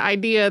it. Like the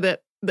idea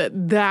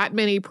that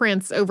many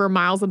prints over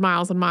miles and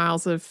miles and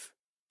miles of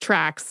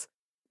tracks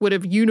would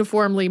have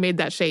uniformly made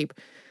that shape.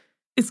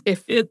 It's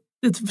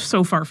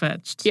so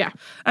far-fetched. Yeah.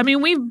 I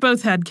mean, we've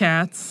both had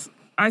cats.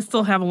 I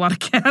still have a lot of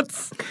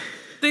cats.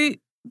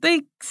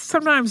 They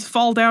sometimes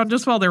fall down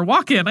just while they're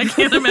walking. I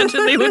can't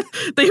imagine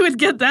they would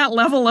get that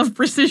level of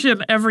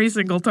precision every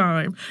single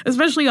time,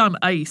 especially on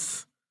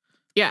ice.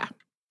 Yeah.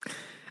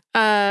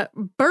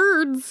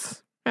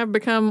 Birds have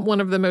become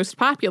one of the most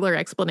popular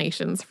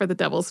explanations for the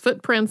devil's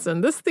footprints,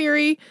 and this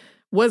theory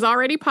was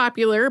already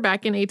popular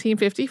back in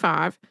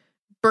 1855.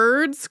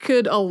 Birds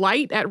could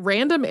alight at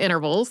random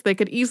intervals. They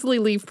could easily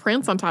leave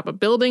prints on top of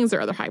buildings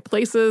or other high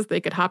places. They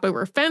could hop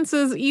over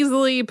fences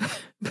easily,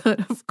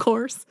 but of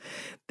course,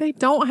 they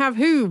don't have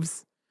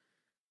hooves.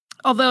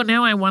 Although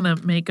now I want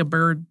to make a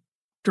bird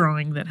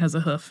drawing that has a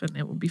hoof, and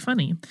it will be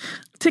funny.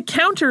 To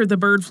counter the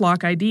bird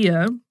flock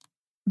idea,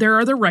 there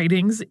are the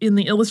writings in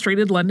the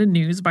Illustrated London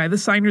News by the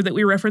signer that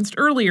we referenced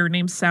earlier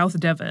named South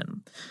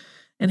Devon.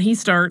 And he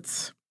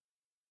starts,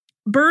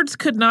 "Birds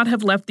could not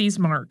have left these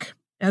mark,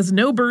 as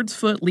no bird's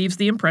foot leaves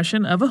the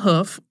impression of a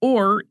hoof,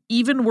 or,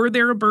 even were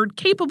there a bird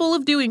capable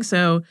of doing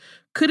so,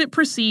 could it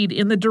proceed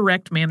in the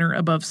direct manner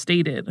above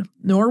stated.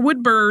 Nor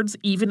would birds,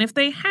 even if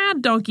they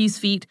had donkey's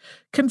feet,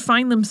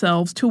 confine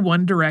themselves to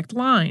one direct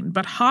line,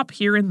 but hop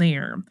here and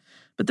there.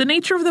 But the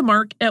nature of the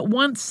mark at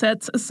once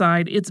sets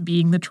aside its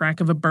being the track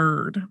of a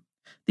bird.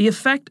 The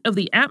effect of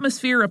the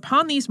atmosphere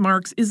upon these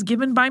marks is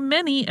given by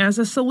many as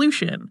a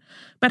solution.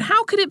 But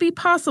how could it be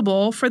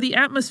possible for the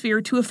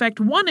atmosphere to affect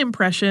one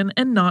impression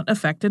and not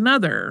affect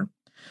another?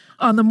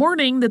 On the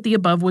morning that the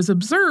above was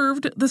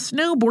observed, the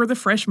snow bore the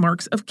fresh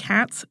marks of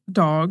cats,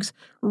 dogs,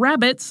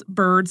 rabbits,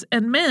 birds,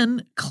 and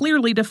men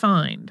clearly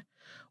defined.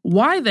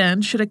 Why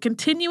then should a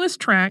continuous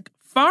track,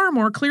 far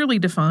more clearly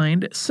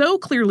defined, so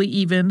clearly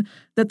even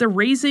that the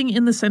raising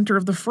in the center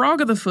of the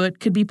frog of the foot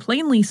could be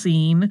plainly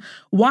seen,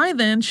 why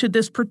then should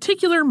this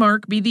particular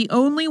mark be the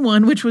only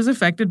one which was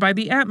affected by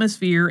the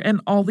atmosphere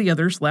and all the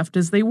others left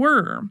as they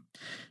were?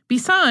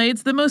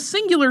 Besides, the most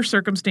singular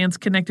circumstance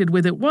connected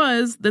with it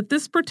was that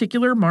this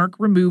particular mark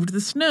removed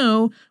the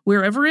snow,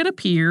 wherever it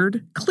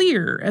appeared,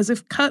 clear, as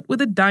if cut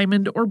with a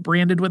diamond or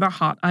branded with a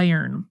hot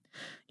iron.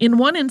 In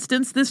one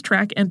instance, this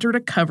track entered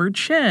a covered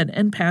shed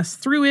and passed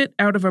through it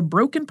out of a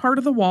broken part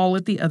of the wall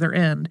at the other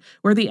end,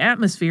 where the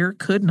atmosphere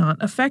could not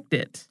affect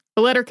it."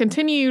 The letter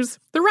continues,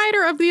 "The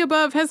writer of the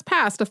above has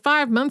passed a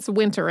 5-month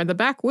winter in the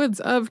backwoods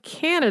of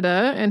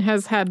Canada and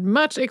has had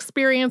much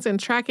experience in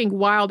tracking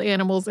wild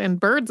animals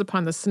and birds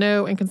upon the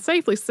snow and can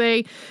safely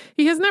say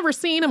he has never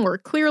seen a more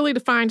clearly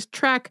defined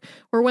track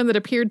or one that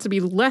appeared to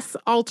be less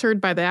altered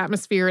by the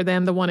atmosphere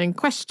than the one in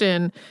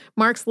question.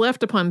 Marks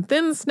left upon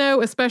thin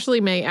snow especially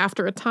may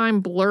after a time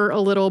blur a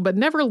little but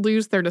never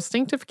lose their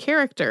distinctive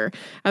character,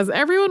 as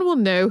everyone will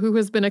know who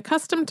has been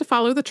accustomed to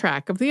follow the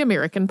track of the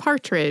American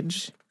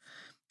partridge."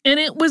 And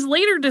it was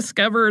later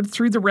discovered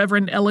through the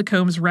Reverend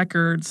Ellicomb's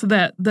records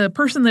that the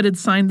person that had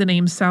signed the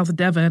name South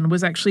Devon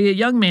was actually a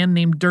young man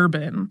named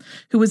Durbin,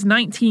 who was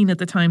 19 at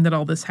the time that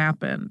all this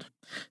happened.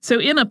 So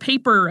in a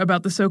paper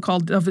about the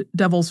so-called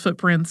Devil's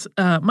Footprints,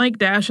 Mike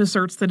Dash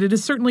asserts that it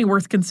is certainly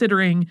worth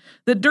considering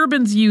that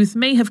Durbin's youth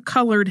may have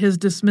colored his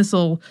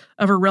dismissal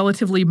of a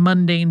relatively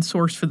mundane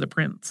source for the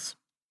prints.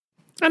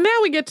 And now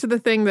we get to the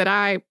thing that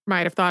I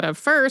might have thought of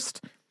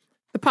first,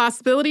 the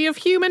possibility of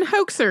human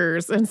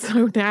hoaxers. And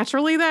so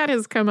naturally that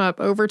has come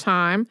up over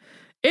time.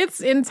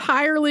 It's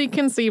entirely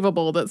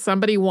conceivable that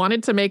somebody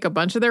wanted to make a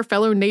bunch of their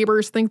fellow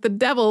neighbors think the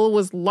devil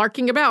was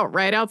larking about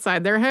right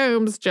outside their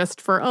homes just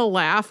for a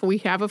laugh. We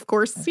have, of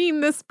course, seen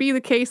this be the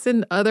case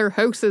in other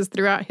hoaxes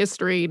throughout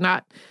history,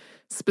 not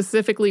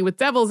specifically with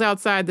devils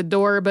outside the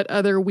door, but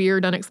other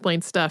weird,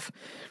 unexplained stuff.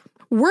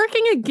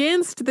 Working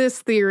against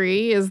this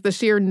theory is the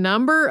sheer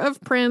number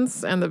of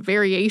prints and the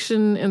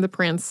variation in the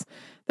prints.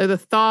 Though the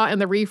thaw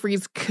and the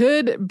refreeze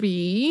could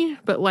be,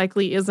 but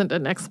likely isn't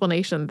an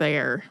explanation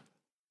there.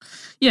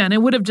 Yeah, and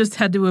it would have just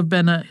had to have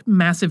been a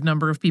massive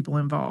number of people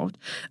involved.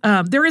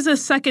 There is a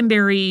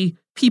secondary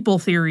people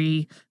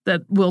theory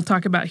that we'll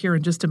talk about here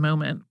in just a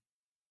moment.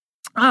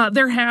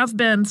 There have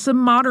been some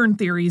modern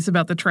theories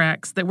about the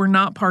tracks that were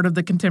not part of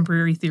the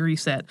contemporary theory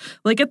set.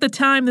 Like at the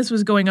time this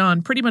was going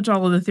on, pretty much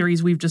all of the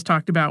theories we've just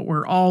talked about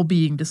were all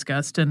being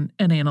discussed and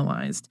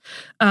analyzed.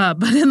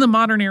 But in the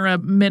modern era,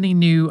 many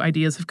new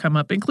ideas have come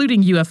up,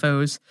 including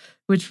UFOs,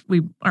 which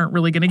we aren't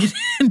really going to get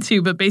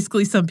into, but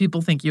basically some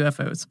people think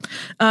UFOs.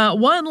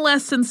 One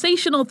less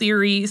sensational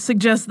theory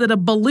suggests that a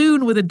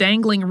balloon with a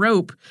dangling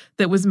rope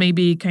that was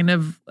maybe kind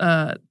of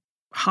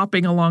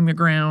hopping along the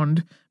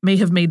ground may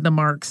have made the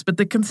marks, but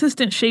the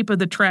consistent shape of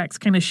the tracks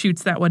kind of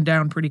shoots that one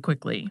down pretty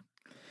quickly.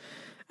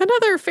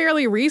 Another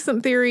fairly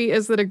recent theory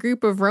is that a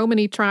group of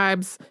Romany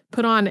tribes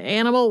put on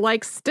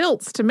animal-like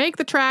stilts to make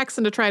the tracks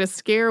and to try to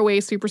scare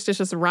away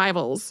superstitious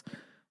rivals.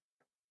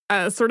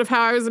 Sort of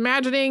how I was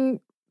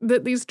imagining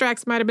that these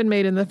tracks might have been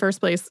made in the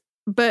first place.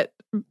 But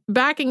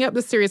backing up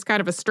this theory is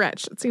kind of a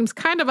stretch. It seems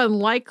kind of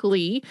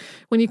unlikely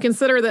when you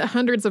consider that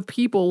hundreds of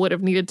people would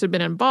have needed to have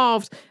been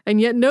involved,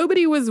 and yet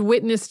nobody was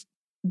witnessed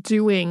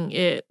doing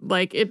it.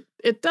 Like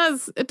it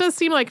does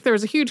seem like there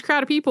was a huge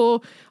crowd of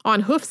people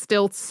on hoof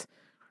stilts.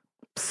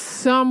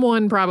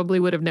 Someone probably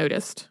would have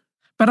noticed.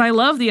 But I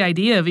love the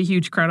idea of a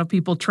huge crowd of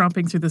people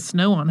tromping through the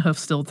snow on hoof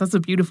stilts. That's a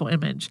beautiful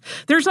image.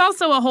 There's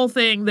also a whole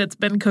thing that's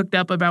been cooked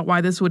up about why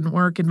this wouldn't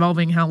work,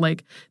 involving how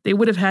like they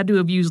would have had to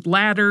have used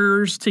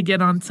ladders to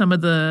get on some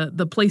of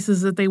the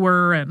places that they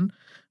were, and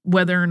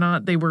whether or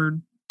not they were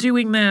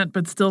doing that,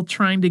 but still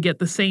trying to get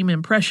the same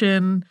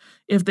impression,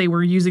 if they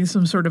were using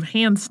some sort of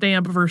hand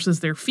stamp versus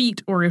their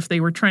feet, or if they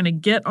were trying to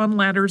get on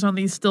ladders on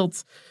these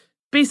stilts.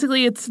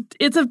 Basically, it's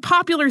a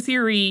popular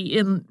theory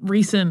in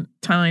recent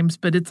times,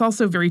 but it's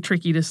also very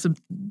tricky to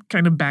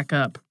kind of back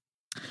up.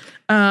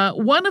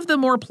 One of the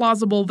more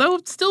plausible, though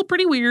still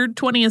pretty weird,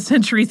 20th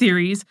century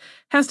theories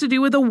has to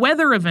do with a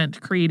weather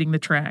event creating the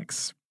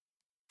tracks.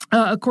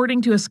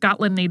 According to a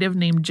Scotland native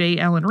named J.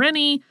 Allen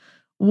Rennie,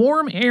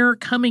 warm air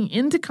coming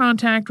into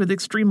contact with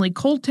extremely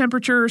cold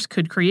temperatures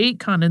could create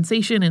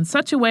condensation in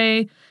such a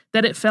way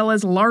that it fell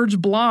as large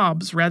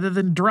blobs rather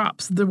than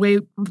drops, the way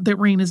that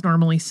rain is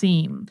normally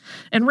seen.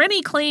 And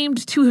Rennie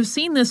claimed to have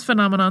seen this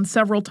phenomenon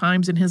several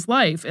times in his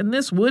life, and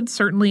this would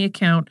certainly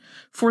account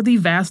for the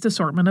vast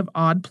assortment of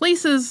odd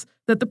places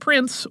that the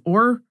prints,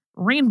 or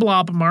rain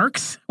blob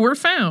marks, were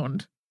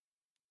found.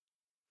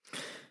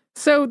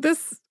 So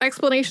this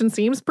explanation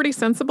seems pretty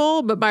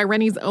sensible, but by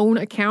Rennie's own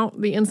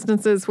account, the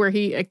instances where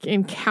he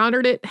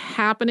encountered it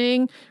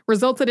happening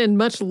resulted in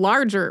much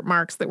larger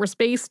marks that were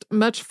spaced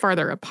much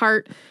farther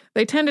apart.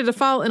 They tended to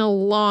fall in a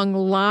long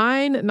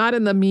line, not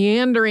in the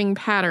meandering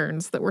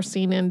patterns that were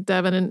seen in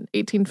Devon in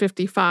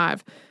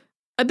 1855.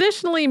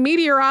 Additionally,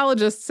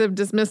 meteorologists have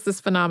dismissed this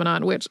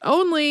phenomenon, which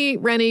only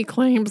Rennie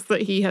claims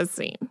that he has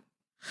seen.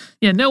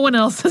 Yeah, no one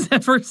else has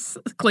ever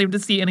claimed to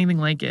see anything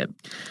like it.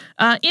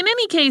 In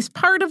any case,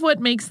 part of what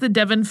makes the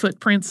Devon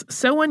footprints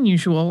so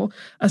unusual,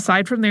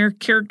 aside from their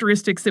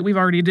characteristics that we've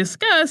already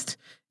discussed,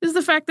 is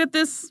the fact that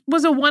this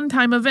was a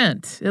one-time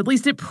event. At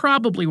least it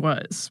probably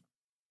was.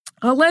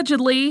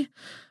 Allegedly,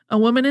 a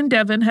woman in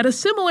Devon had a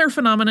similar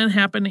phenomenon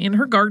happen in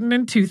her garden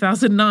in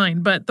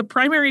 2009, but the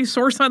primary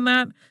source on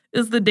that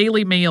is the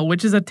Daily Mail,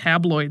 which is a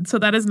tabloid, so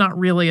that is not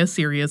really a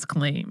serious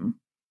claim.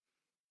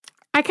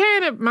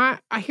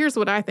 Here's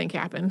what I think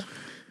happened.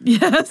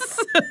 Yes.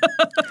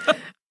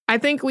 I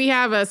think we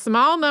have a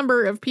small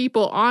number of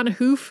people on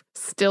hoof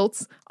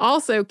stilts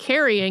also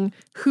carrying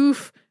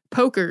hoof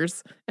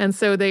pokers. And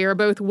so they are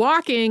both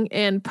walking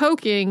and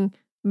poking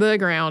the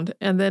ground.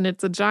 And then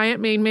it's a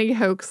giant man-made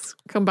hoax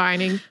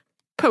combining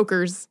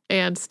pokers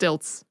and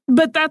stilts.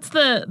 But that's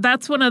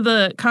one of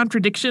the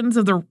contradictions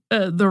of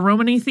the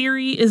Romany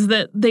theory, is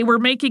that they were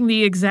making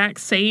the exact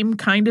same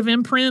kind of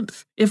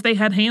imprint if they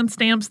had hand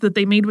stamps that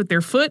they made with their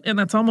foot, and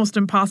that's almost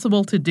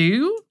impossible to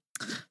do.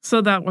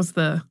 So that was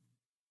the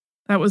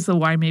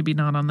why maybe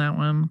not on that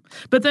one.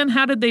 But then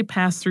how did they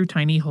pass through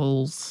tiny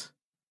holes?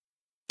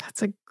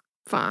 That's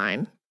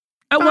fine.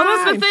 Well,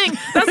 that's the thing.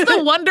 That's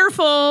the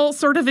wonderful,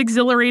 sort of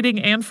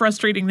exhilarating and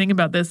frustrating thing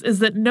about this, is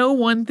that no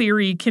one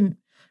theory can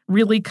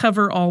really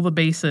cover all the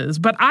bases.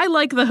 But I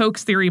like the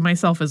hoax theory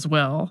myself as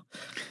well.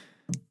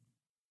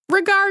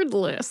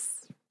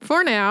 Regardless,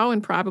 for now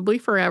and probably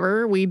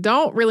forever, we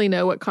don't really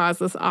know what caused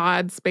this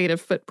odd spate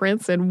of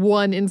footprints in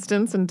one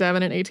instance in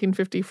Devon in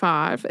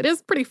 1855. It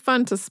is pretty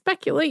fun to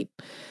speculate.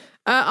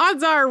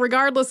 Odds are,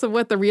 regardless of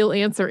what the real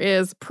answer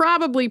is,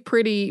 probably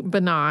pretty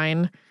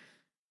benign.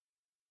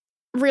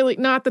 Really,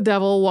 not the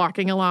devil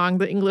walking along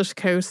the English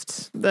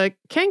coast. The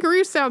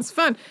kangaroo sounds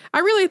fun. I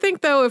really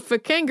think, though, if a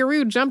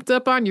kangaroo jumped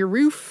up on your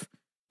roof,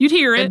 you'd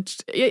hear it.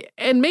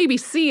 And maybe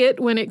see it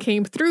when it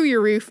came through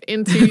your roof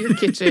into your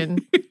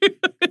kitchen.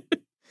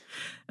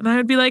 And I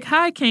would be like,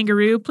 "Hi,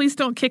 kangaroo. Please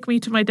don't kick me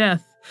to my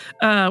death.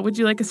 Would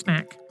you like a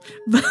snack?"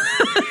 But,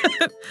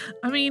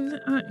 I mean,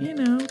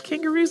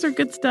 kangaroos are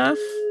good stuff.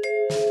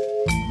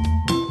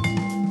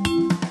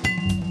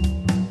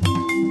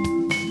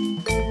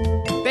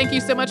 Thank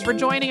you so much for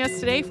joining us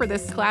today for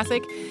this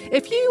classic.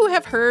 If you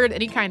have heard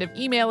any kind of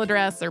email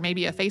address or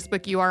maybe a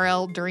Facebook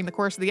URL during the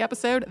course of the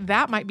episode,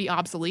 that might be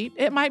obsolete.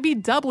 It might be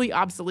doubly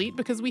obsolete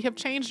because we have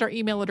changed our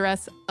email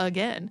address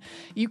again.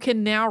 You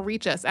can now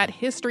reach us at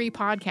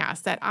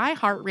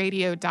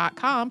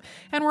historypodcast@iheartradio.com,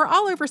 and we're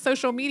all over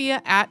social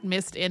media at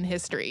Missed in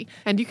History.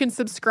 And you can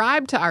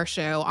subscribe to our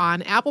show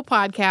on Apple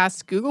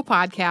Podcasts, Google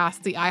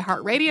Podcasts, the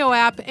iHeartRadio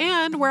app,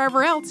 and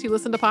wherever else you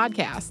listen to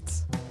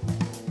podcasts.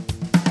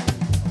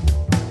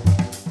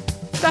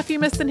 Stuff You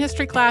Missed in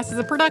History Class is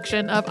a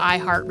production of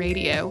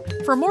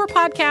iHeartRadio. For more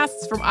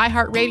podcasts from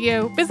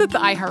iHeartRadio, visit the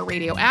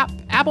iHeartRadio app,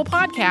 Apple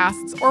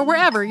Podcasts, or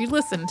wherever you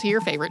listen to your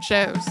favorite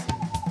shows.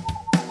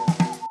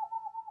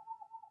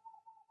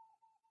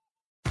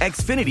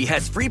 Xfinity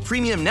has free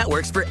premium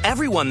networks for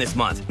everyone this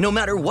month, no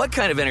matter what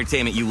kind of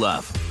entertainment you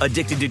love.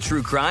 Addicted to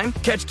true crime?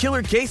 Catch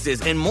killer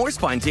cases and more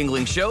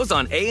spine-tingling shows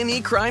on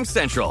A&E Crime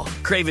Central.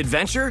 Crave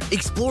adventure?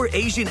 Explore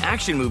Asian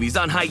action movies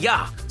on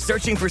Hi-YAH.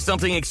 Searching for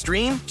something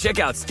extreme? Check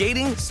out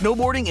skating,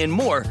 snowboarding, and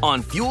more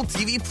on Fuel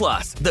TV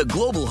Plus, the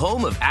global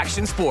home of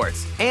action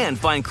sports. And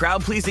find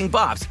crowd-pleasing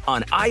bops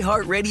on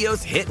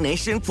iHeartRadio's Hit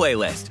Nation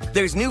playlist.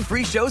 There's new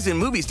free shows and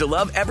movies to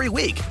love every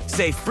week.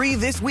 Say free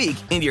this week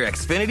in your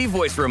Xfinity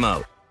voice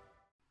remote.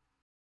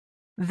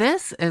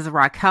 This is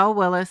Raquel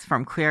Willis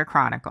from Queer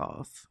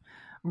Chronicles.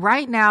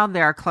 Right now,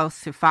 there are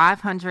close to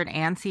 500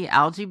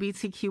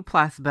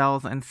 anti-LGBTQ+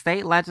 bills in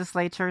state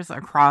legislatures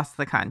across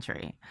the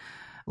country.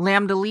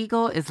 Lambda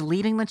Legal is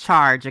leading the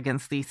charge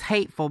against these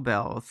hateful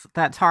bills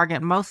that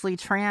target mostly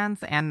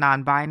trans and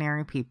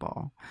non-binary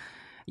people.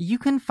 You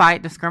can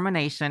fight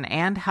discrimination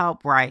and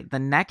help write the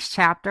next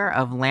chapter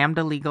of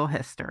Lambda Legal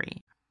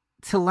history.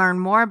 To learn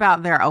more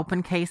about their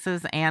open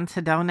cases and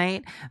to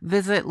donate,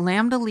 visit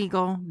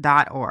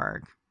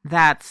lambdalegal.org.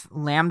 That's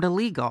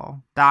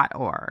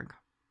lambdalegal.org.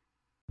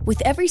 With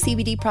every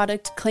CBD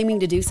product claiming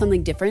to do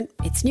something different,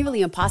 it's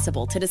nearly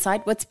impossible to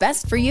decide what's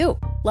best for you.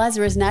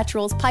 Lazarus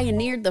Naturals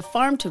pioneered the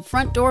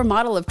farm-to-front-door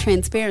model of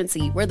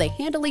transparency, where they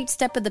handle each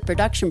step of the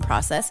production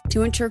process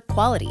to ensure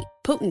quality,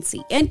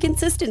 potency, and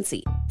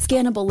consistency.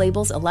 Scannable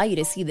labels allow you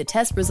to see the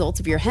test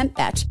results of your hemp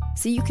batch,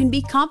 so you can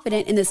be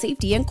confident in the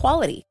safety and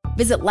quality.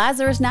 Visit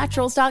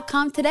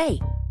LazarusNaturals.com today.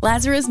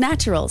 Lazarus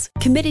Naturals,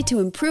 committed to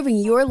improving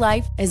your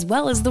life as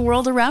well as the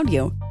world around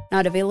you.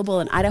 Not available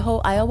in Idaho,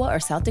 Iowa,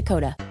 or South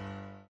Dakota.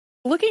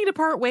 Looking to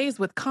part ways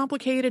with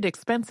complicated,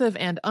 expensive,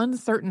 and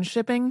uncertain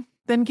shipping?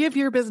 Then give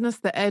your business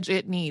the edge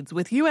it needs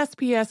with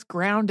USPS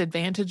Ground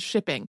Advantage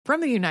shipping from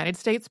the United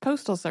States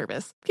Postal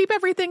Service. Keep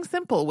everything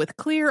simple with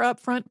clear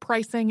upfront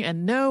pricing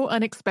and no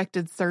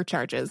unexpected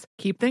surcharges.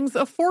 Keep things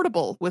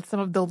affordable with some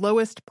of the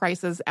lowest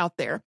prices out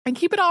there. And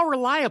keep it all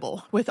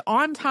reliable with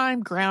on-time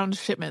ground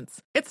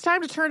shipments. It's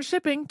time to turn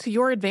shipping to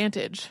your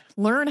advantage.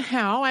 Learn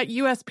how at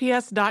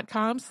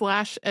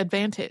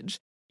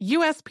USPS.com/advantage.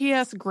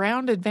 USPS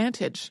Ground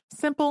Advantage.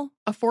 Simple,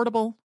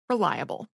 affordable, reliable.